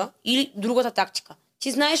мъжа, или другата тактика.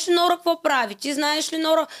 Ти знаеш ли Нора какво прави? Ти знаеш ли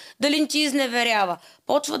Нора дали ти изневерява?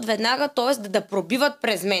 Почват веднага, т.е. да пробиват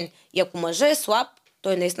през мен. И ако мъжът е слаб,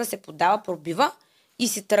 той наистина се подава, пробива и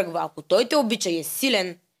си тръгва. Ако той те обича и е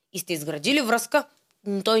силен и сте изградили връзка,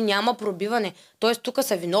 той няма пробиване. Т.е. тук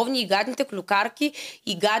са виновни и гадните клюкарки,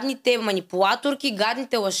 и гадните манипулаторки, и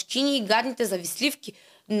гадните лъжкини, и гадните завистливки.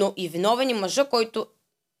 Но и виновен и мъжа, който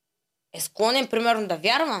е склонен, примерно, да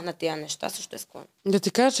вярва на тези неща, също е склонен. Да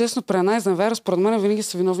ти кажа честно, при една изневера, според мен винаги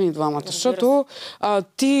са виновни и двамата. Защото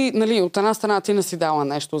ти, нали, от една страна ти не си дала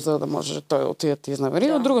нещо, за да може той отиде ти изневери,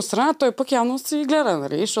 да. От друга страна той пък явно си гледа,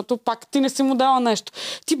 нали, защото пак ти не си му дала нещо.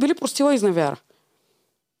 Ти би ли простила изневяра?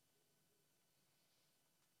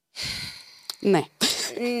 Не.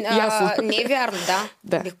 Ясно. Не е вярно,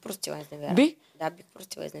 да. Бих простила изневяра. Би? Да, бих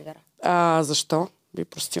простила изневяра. Защо би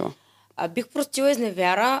простила? Бих простила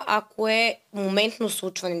изневяра, ако е моментно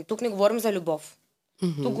случване. Тук не говорим за любов.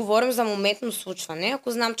 Тук говорим за моментно случване.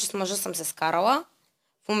 Ако знам, че с мъжа съм се скарала,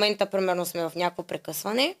 в момента, примерно, сме в някакво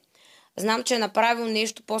прекъсване, знам, че е направил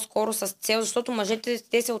нещо по-скоро с цел, защото мъжете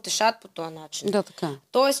те се утешават по този начин. Да, така.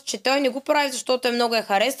 Тоест, че той не го прави, защото е много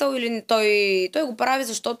харесал, или той го прави,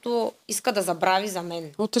 защото иска да забрави за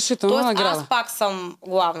мен. Утешителна награда. Аз пак съм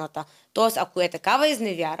главната. Тоест, ако е такава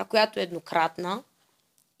изневяра, която е еднократна,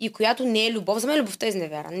 и която не е любов. За мен любовта е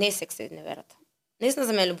изневяра. Не е секс е изневерата. Наистина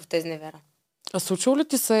за мен любовта е изневяра. А случва ли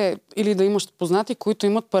ти се или да имаш познати, които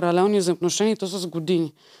имат паралелни взаимоотношения и то с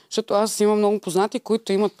години? Защото аз имам много познати,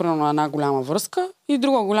 които имат примерно една голяма връзка и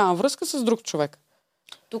друга голяма връзка с друг човек.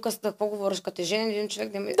 Тук с какво говориш? Като е женен един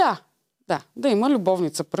човек да има... Да има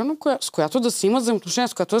любовница, примерно, с която да си имат взаимоотношения,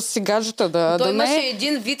 с която да си гаджета, Той имаше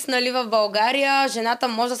един вид, нали, в България, жената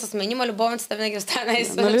може да се смени, а любовницата винаги остана и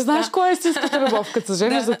същата. Нали знаеш кой е истинската любов? Като се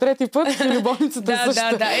жениш за трети път и любовницата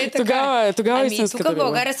също. Тогава е истинската любов. Тук в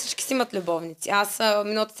България всички си имат любовници. Аз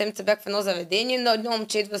миналата седмица бях в едно заведение, но едно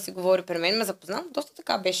момче идва да си говори при мен, ме запознам, доста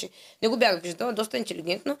така беше. Не го бях виждала, доста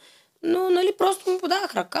интелигентно. Но, нали, просто му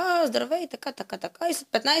подавах ръка, здравей, така. И след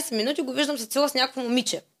 15 минути го виждам се цела с някакво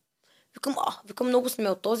момиче. Викам много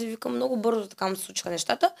смел този, викам много бързо така му се случиха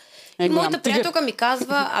нещата. И моята приятелка ми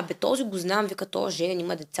казва, този го знам, вика, този женен,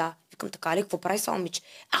 има деца. Викам, така ли, какво прави само момиче?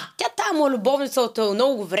 Тя тая моя любовница от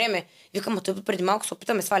много време. Викам, той преди малко се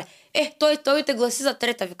опита ме сваля. Той те гласи за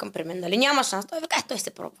трета, викам при мен, нали, няма шанс. Той вика, той се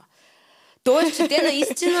пробва. Тоест, че те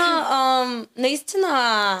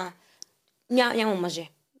наистина няма мъже.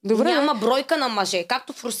 Добре. Няма бройка на мъже,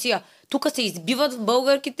 както в Русия. Тук се избиват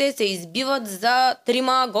българките, се избиват за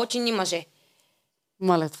 3 готини мъже.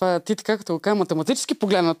 Мале, това ти така като го кажа математически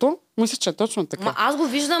погледнато, мисля, че е точно така. Аз го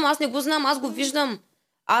виждам, аз не го знам, аз го виждам.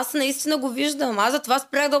 Аз наистина го виждам. Аз затова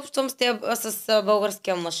спрях да общувам с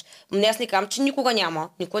българския мъж. Но аз не казвам, че никога няма.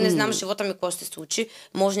 Никога не знам живота ми какво ще се случи.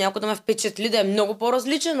 Може някой да ме впечатли да е много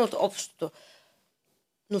по-различен от общото.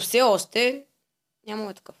 Но все още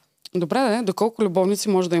нямаме такъв. Добре, доколко любовници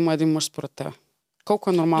може да има един мъж според теб? Колко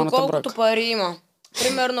е нормалната бройка? Доколкото пари има.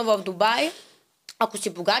 Примерно в Дубай, ако си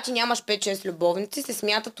богат и нямаш 5-6 любовници, се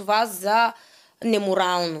смята това за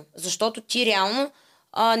неморално. Защото ти реално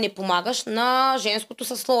не помагаш на женското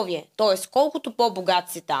съсловие. Тоест, колкото по-богат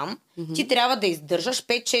си там, ти трябва да издържаш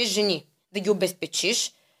 5-6 жени, да ги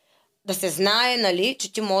обезпечиш, да се знае, нали,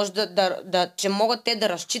 че ти можеш че могат те да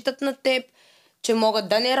разчитат на теб, че могат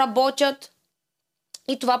да не работят.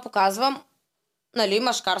 И това показва, нали,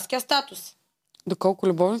 мъжкарския статус. Доколко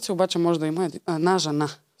любовници обаче може да има една жена,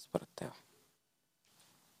 според теб?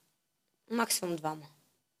 Максимум 2.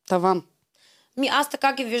 Таван. Аз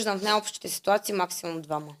така ги виждам в най-общите ситуации, максимум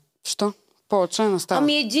 2. Що? Повече не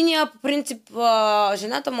става. Единия, по принцип,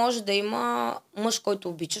 жената може да има мъж, който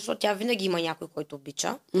обича, защото тя винаги има някой, който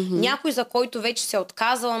обича. Някой, за който вече се е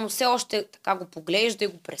отказала, но все още така го поглежда и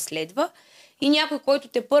го преследва. И някой, който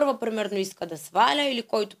те първа, примерно, иска да сваля или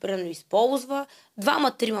който, примерно, използва.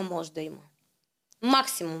 2-3 може да има.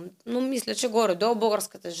 Максимум. Но мисля, че горе-долу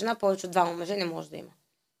българската жена повече от 2 мъже не може да има.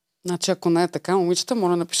 Значи, ако не е така, момичета,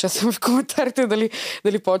 моля напишете ми в коментарите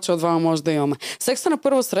дали повече от 2 може да имаме. Секса на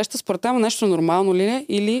първа среща, според теб нещо нормално ли е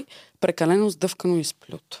или прекалено сдъвкано и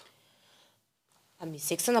сплют?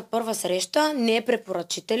 Секса на първа среща не е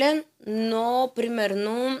препоръчителен, но,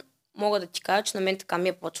 примерно, мога да ти кажа, че на мен така ми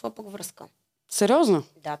е почвала пък връзка. Сериозно?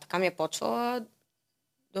 Да, така ми е почвала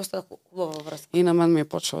доста хубава връзка. И на мен ми е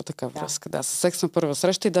почвала така връзка. Да, с секс на първа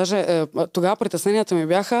среща. И даже тогава притесненията ми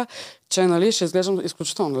бяха, че, нали, ще изглеждам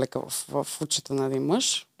изключително лека в очите на един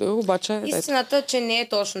мъж. Обаче... Истината, че не е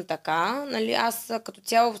точно така. Нали, аз като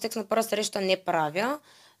цяло в секс на първа среща не правя,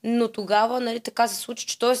 но тогава, нали, така се случи,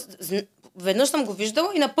 че веднъж съм го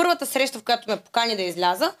виждала и на първата среща, в която ме покани да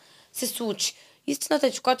изляза, се случи. Истината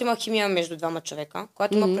е, че когато има химия между 2 човека,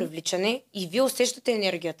 когато има привличане и вие усещате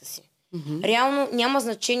енергията си. Реално няма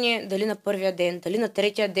значение дали на първия ден, дали на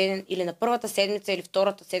третия ден или на първата седмица или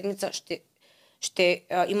втората седмица ще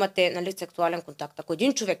имате, нали, сексуален контакт. Ако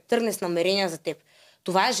един човек тръгне с намерения за теб,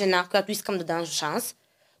 това е жена, която искам да дам шанс,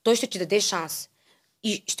 той ще ти даде шанс.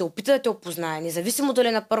 И ще опита да те опознае, независимо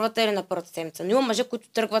дали на първата или на първата седмица. Но има мъже, които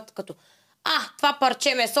тръгват като това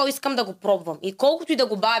парче месо, искам да го пробвам. И колкото и да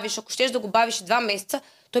го бавиш, ако щеш да го бавиш 2 месеца,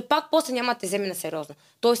 той пак после няма да те вземе на сериозно.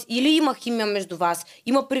 Тоест, или има химия между вас,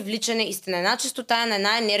 има привличане и сте на една чистота, на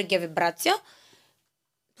една енергия, вибрация.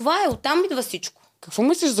 Това е, оттам идва всичко. Какво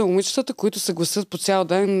мислиш за момичетата, които се гласят по цял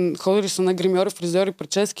ден, ходили са на гримьори, фризьори,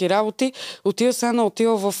 прически работи,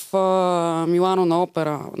 отива в Милано на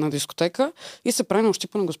опера, на дискотека и се прави на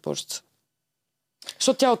ощипана госпожица?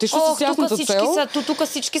 Защото тя отишла с ясната цел. Тук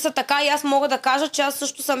всички са така и аз мога да кажа, че аз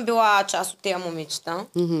също съм била част от тези момичета.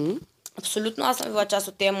 Абсолютно, аз съм била част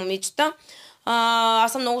от тези момичета.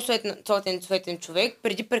 Аз съм много светен човек.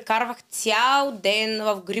 Преди прекарвах цял ден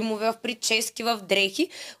в гримове, в прически, в дрехи.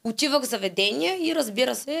 Отивах в заведения и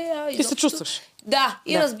разбира се... И се чувстваш. Да,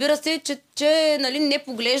 разбира се, че нали, не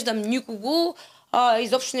поглеждам никого,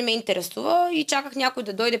 изобщо не ме интересува и чаках някой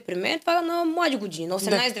да дойде при мен. Това е на млади години, на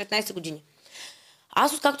 18-19 години.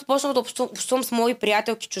 Аз откакто почнах да общувам с мои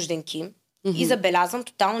приятелки чужденки и забелязвам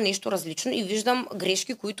тотално нещо различно и виждам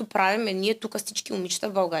грешки, които правим ние тук всички момичета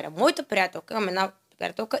в България. Моята приятелка, имам една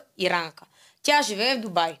приятелка иранка. Тя живее в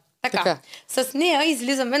Дубай. Така. С нея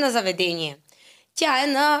излизаме на заведение. Тя е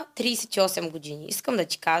на 38 години. Искам да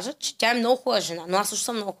ти кажа, че тя е много хубава жена, но аз също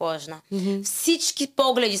съм много хубава жена. Всички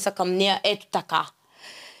погледи са към нея ето така.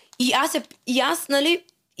 И аз, нали,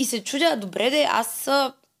 и се чудя, добре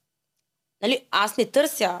аз не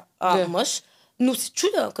търся мъж, но се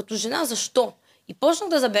чудя като жена защо. И почнах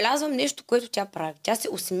да забелязвам нещо, което тя прави. Тя се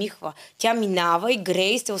усмихва. Тя минава и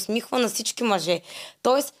грее и се усмихва на всички мъже.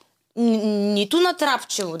 Тоест, нито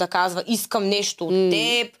натрапчиво да казва искам нещо от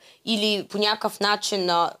теб или по някакъв начин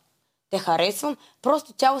те харесвам.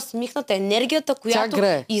 Просто тя усмихната енергията,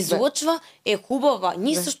 която излъчва, е хубава.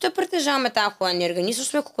 Ние също я притежаваме тази хубава енергия. Ние също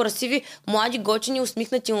сме красиви, млади, готини,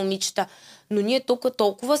 усмихнати момичета. Но ние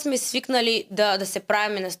толкова сме свикнали да се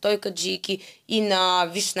правиме на стойка джийки и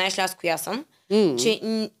на знаеш ли аз коя съм, че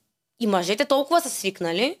и мъжете толкова са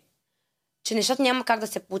свикнали, че нещата няма как да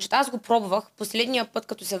се получат. Аз го пробвах последния път,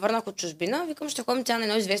 като се върнах от чужбина, викам, ще ходим тя на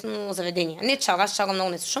едно известно заведение. Не чага, аз чага много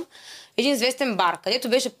не слушам. Един известен бар, където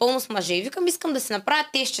беше пълно с мъже. И викам, искам да се направя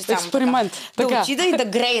теще само експеримент. Така. Да отида и да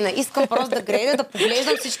грейна. Искам просто да грейна, да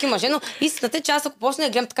поглеждам всички мъже. Но истината е, че аз ако почна да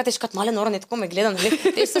гледам така, те ще кажат, маля, Нора Недкова ме гледа,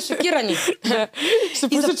 нали? Те са шокирани.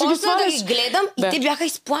 И започна да ги гледам и те бяха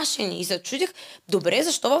изплашени. И се чудих, добре,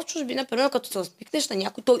 защо в чужбина, примерно, като се усмихнеш на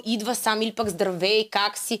някой, той идва сам или пък здравей,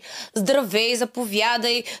 как си, здравей,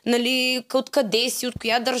 заповядай, нали, откъде си, от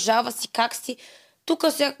коя държава си, как си. Тук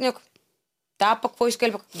сега някой. Да, пък какво иска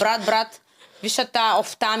ли пък? Брат, виж,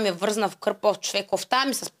 офта ми е вързна в кърпа, човек, офта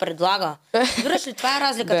ми се предлага. Връж ли, това е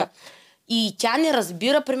разликата. И тя не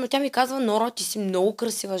разбира, примерно, тя ми казва: Нора, ти си много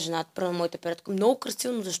красива жена, примерно моята приятелка, много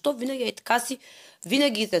красива, но защо винаги е така си,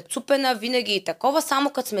 винаги зацупена, винаги и такова, само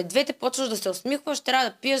като сме двете, почваш да се усмихваш, трябва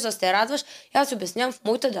да пиеш, да се радваш. И аз си обяснявам, в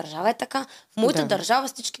моята държава е така, в моята държава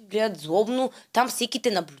всички гледат злобно, там всеки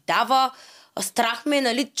те наблюдава, страх ме,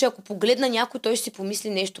 нали, че ако погледна някой, той ще си помисли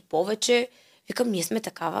нещо повече. Викам, ние сме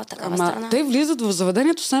такава страна. Те влизат в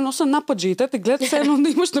заведението, все едно са нападжи и те гледат все едно да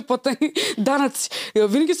имаш неплатени данъци.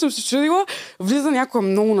 Винаги съм се чудила, влиза някоя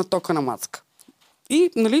много натокана мацка. И,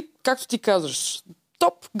 нали, както ти казваш,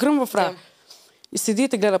 топ, гръм в рая. И седи и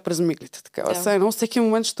те гледа през миглите. Такава. Все едно всеки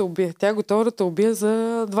момент ще те убие. Тя е готова да те убие за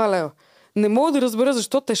 2 лева. Не мога да разбера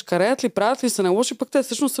защо те шкареят ли, правят ли се на лоши, пък те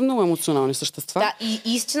всъщност са много емоционални същества. Да, и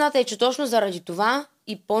истината е, че точно заради това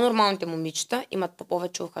и по-нормалните момичета имат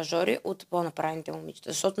повече ухажори от по-направените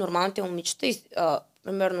момичета. Защото нормалните момичета,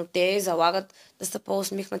 примерно, те залагат да са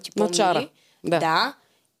по-усмихнати, по-мили. Да.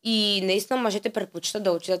 И наистина мъжете предпочитат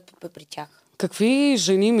да отидат при тях. Какви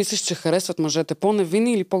жени мислиш, че харесват мъжете?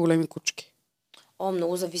 По-невинни или по-големи кучки?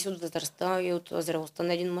 Много зависи от възрастта и от зрелостта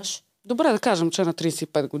на един мъж. Добре, да кажем, че на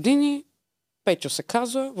 35 години Петю се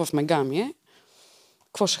казва, в Мегами е.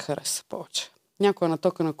 Какво ще хареса повече? Някоя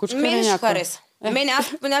натокана кучка? Мене ще хареса.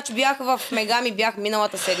 Аз бях в Мегами, бях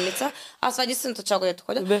миналата седмица. Аз това единствената чал, където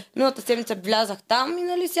ходя. Миналата седмица влязах там и,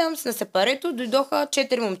 нали, сядам си на сепарето, дойдоха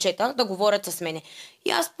 4 момчета да говорят с мене.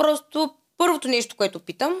 И аз просто първото нещо, което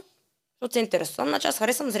питам, защото се интересувам, значи аз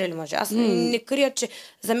харесвам зрели мъже. Аз не крия, че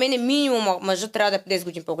за мен е минимум мъжът трябва да е 10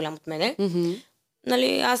 години по-голям от мене.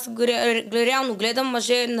 Нали, аз реално гледам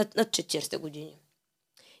мъже над 40 години.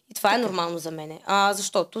 И това е нормално за мене.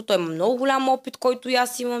 Защото той има много голям опит, който и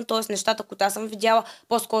аз имам, т.е. нещата, които аз съм видяла,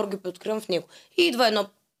 по-скоро ги преоткривам в него. И идва едно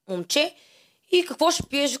момче и какво ще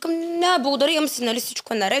пиеш? Викам, не, благодаря, имам си, нали,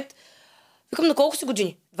 всичко е наред. Викам, на колко си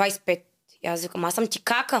години? 25. И аз викам, аз съм ти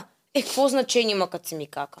кака. Какво значение има, като си ми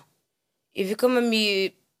кака? И викам,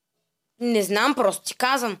 не знам, просто ти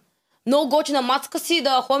казвам. Много готина мацка си,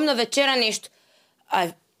 да ходим на вечера нещо.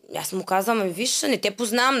 Аз му казвам, виж, не те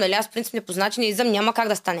познавам, нали? Аз в принцип не познавам, че не излизам, няма как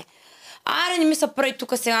да стане. Аре, не ми се прави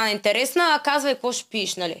тук сега интересна, казвай какво ще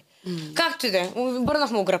пиеш, нали? Както и да е,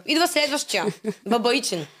 бърнах му гръб. Идва следващия,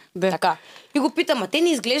 бабаичин. Така. И го питам, те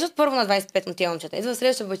не изглеждат първо на 25 на тия момчета. Идва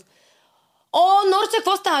следващия бабаичин. Норче,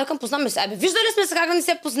 какво става? Викам, познаваме се. Виждали сме се как да не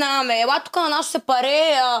се познаваме? Ела тук на нашо се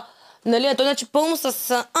паре, нали? Той значи пълно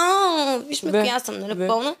с... виж ме, коя съм, нали?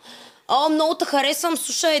 Пълно. Много те харесвам,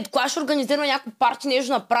 слушай, кога ще организираме някакво парти,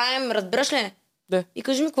 нещо направим, разбираш ли? Да. И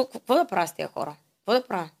кажи ми, какво да правя с тези хора? Какво да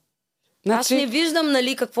правя? Аз не виждам,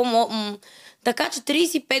 нали, какво така че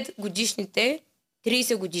 35 годишните,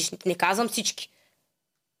 30 годишните, не казвам всички.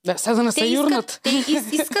 Да, сега да не се юрнат. Те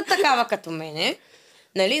искат такава като мене.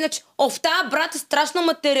 Нали, значи, в тази брат е страшна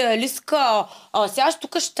материалистка, сега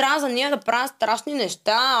тук ще трябва за нея да правя страшни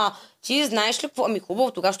неща, ти знаеш ли какво?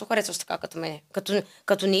 Хубаво, тогава ще харесваш така като мене.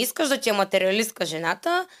 Като не искаш да ти е материалистка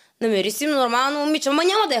жената, намери си нормално момиче, ама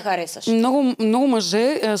няма да я харесаш. Много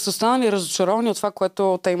мъже са останали разочаровани от това,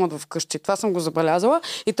 което те имат вкъщи. Това съм го забелязала.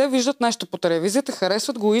 И те виждат нещо по телевизията,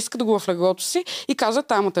 харесват го, искат го в леглото си и казват,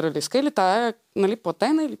 тая материалистка или тая, нали,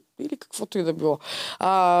 платена или каквото и да било.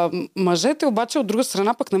 Мъжете обаче от друга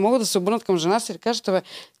страна пък не могат да се обърнат към жена си и да кажат,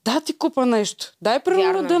 да ти купа нещо, дай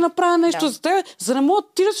примерно да направя нещо за теб, за да мога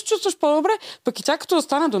ти да се чувстваш по-добре, пък и тя като да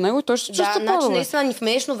стане до него и той ще се чувства по-добре. Значи наистина в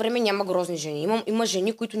днешно време няма грозни жени. Има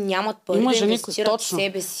жени, които нямат пари да инвестират в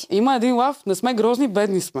себе си. Има един лав, не сме грозни,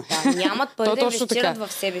 бедни сме. Да, нямат пари да инвестират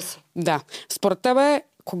в себе си. Да. Според тебе,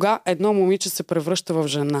 кога едно момиче се превръща в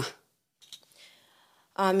жена?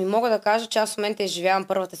 Мога да кажа, че аз в момента изживявам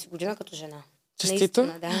първата си година като жена. Честито?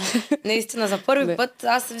 Наистина, да. Наистина, за първи път.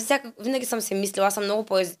 Аз винаги съм се мислила, аз съм много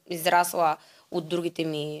по-израсла от другите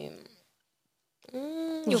ми...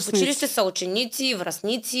 И в училище са ученици,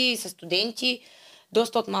 връстници, са студенти.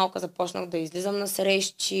 Доста от малка започнах да излизам на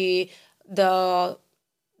срещи, да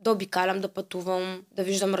обикалям, да пътувам, да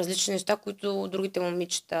виждам различни неща, които другите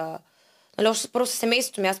момичета... Нали, още първо със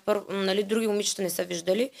семейството ми, нали, други момичета не са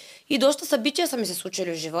виждали. И доста събития са ми се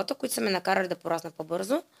случили в живота, които са ме накарали да порасна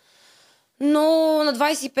по-бързо. Но на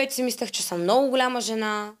 25 си мислех, че съм много голяма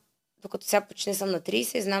жена, докато сега почти съм на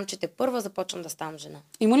 30 и знам, че първа започвам да ставам жена.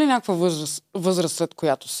 Има ли някаква възраст, след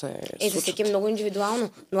която се случват? За всеки е много индивидуално.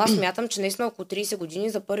 Но аз смятам, че наистина около 30 години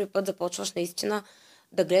за първи път започваш наистина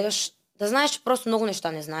да гледаш, да знаеш, че просто много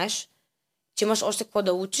неща не знаеш, че имаш още какво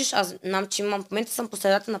да учиш. Аз знам, че в момента съм по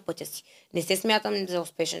средата на пътя си. Не се смятам за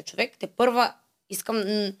успешен човек. Първа искам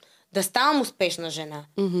да ставам успешна жена.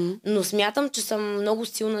 Но смятам, че съм много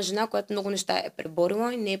силна жена, която много неща е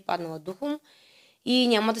преборила и не е паднала духом и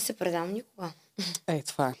няма да се предам никога. Ей,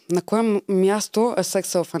 това е. На кое място е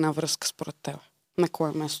секса в една връзка според теб? На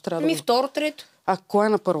кое място трябва да... Второ, трето. А кое е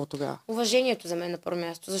на първо тогава? Уважението за мен на първо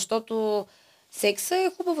място, защото секса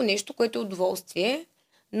е хубаво нещо, което е удоволствие,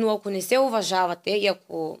 но ако не се уважавате и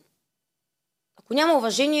ако няма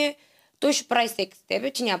уважение, той ще прави секс с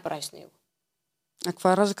тебе, че няма правиш с него. А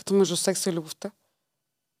каква е разликата между секса и любовта?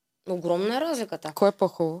 Огромна е разликата. Кое е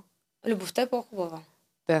по-хубаво? Любовта е по-хубава.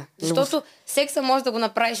 Да. Защото секса може да го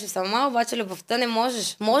направиш сама, обаче любовта не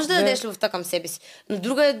можеш. Може да дадеш любовта към себе си, но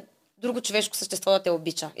друго човешко същество да те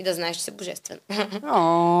обича и да знаеш, че си божествен.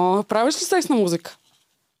 Правиш ли секс на музика?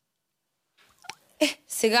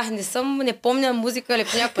 Сега не помня музика, или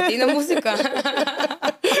някаква и на музика.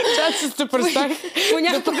 Чак се сте представих.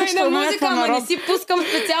 Понякога и на музика, ама не си пускам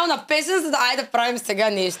специална песен, за да правим сега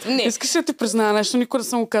нещо. Не. Искаш ли да ти призная нещо? Никога не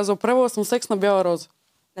съм го казал. Правила съм секс на бяла роза.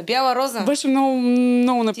 На бяла роза? Беше много,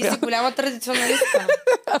 много неприятно. Ти си голяма традиционалистка.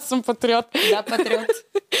 Аз съм патриот. Да, патриот.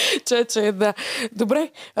 Да.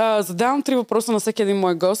 Добре, задавам 3 въпроса на всеки един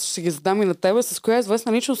мой гост. Ще ги задам и на тебе. С коя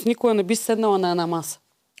известна личност никога не би седнала на една маса?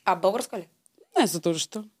 Българска ли? Не,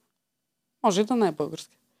 задължително. Може и да не е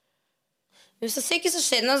българска. И със всеки със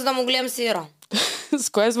седна, за да му гледам сира. С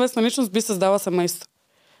коя известна личност би създала семейство?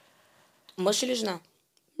 Мъж или жена?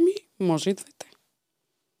 Може и двете.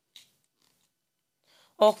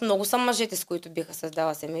 Много са мъжете, с които биха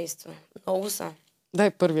създала семейство. Много са.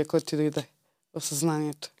 Дай първия, който ти дойде в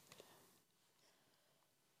съзнанието.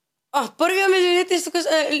 Първия ми дойдете и тук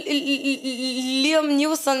Лиам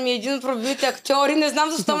Нилсън ми е един от пробивите актьори. Не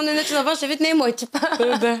знам защо ме не на външен вид, не е мой тип.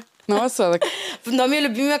 Да, много е сладък. Но ми е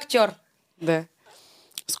любими актьор. Да.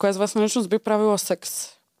 С коя известна личност би правила секс?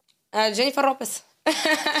 Дженифър Лопес.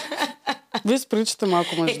 Вие се приличате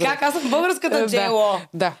малко между другото. Как? Аз съм българската Джейло.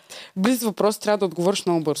 Да. Близ въпрос трябва да отговориш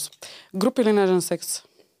много бързо. Груп или нежен секс?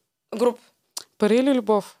 Груп. Пари или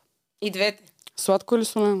любов? И двете. Сладко или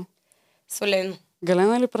солено? Солено.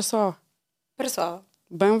 Галена или Преслава? Преслава.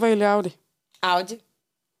 БМВ или Ауди? Ауди.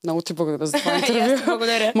 Много ти благодаря за това интервю.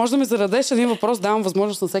 Благодаря. Може да ми зададеш един въпрос, давам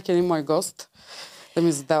възможност на всеки един мой гост да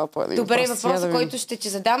ми задава по един въпрос. Добре, въпросът, който ще ти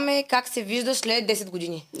задам е как се виждаш след 10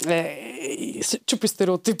 години? Чупи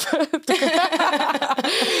стереотип.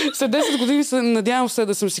 След 10 години се надявам се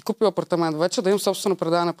да съм си купила апартамент вече, да имам собствено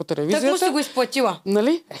предаване по телевизията. Так му си го изплатила.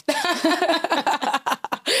 Нали?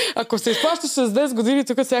 Ако се изплащаш с 10 години,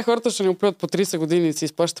 тук сега хората ще ни оплюят по 30 години и си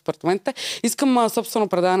изплащат апартаментите. Искам собствено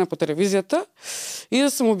предаване по телевизията и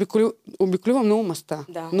да съм обиколила много места.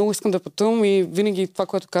 Да. Много искам да пътувам и винаги това,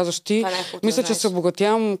 което казваш ти, мисля, че се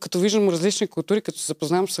обогатявам, като виждам различни култури, като се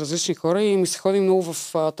запознавам с различни хора и ми се ходи много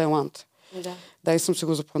в Тайланд. Да, и съм си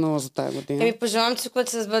го запланувала за тая година. Пожелавам ти,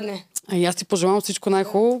 което се сбъдне. И аз ти пожелавам всичко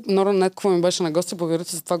най-хубаво. Нора Недкова ми беше на гости. Благодаря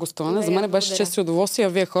ти за това гостуване. За мен беше чест и удоволствие. А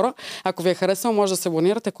вие хора, ако ви е харесало, може да се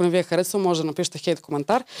абонирате. Ако не ви е харесало, може да напишете хейт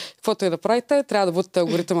коментар. Каквото и да правите, трябва да будете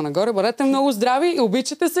алгоритъма нагоре. Бъдете много здрави и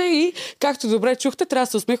обичате се и, както добре чухте, трябва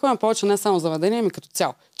да се усмихваме повече не само заведения, ами като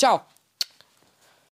цяло. Чао!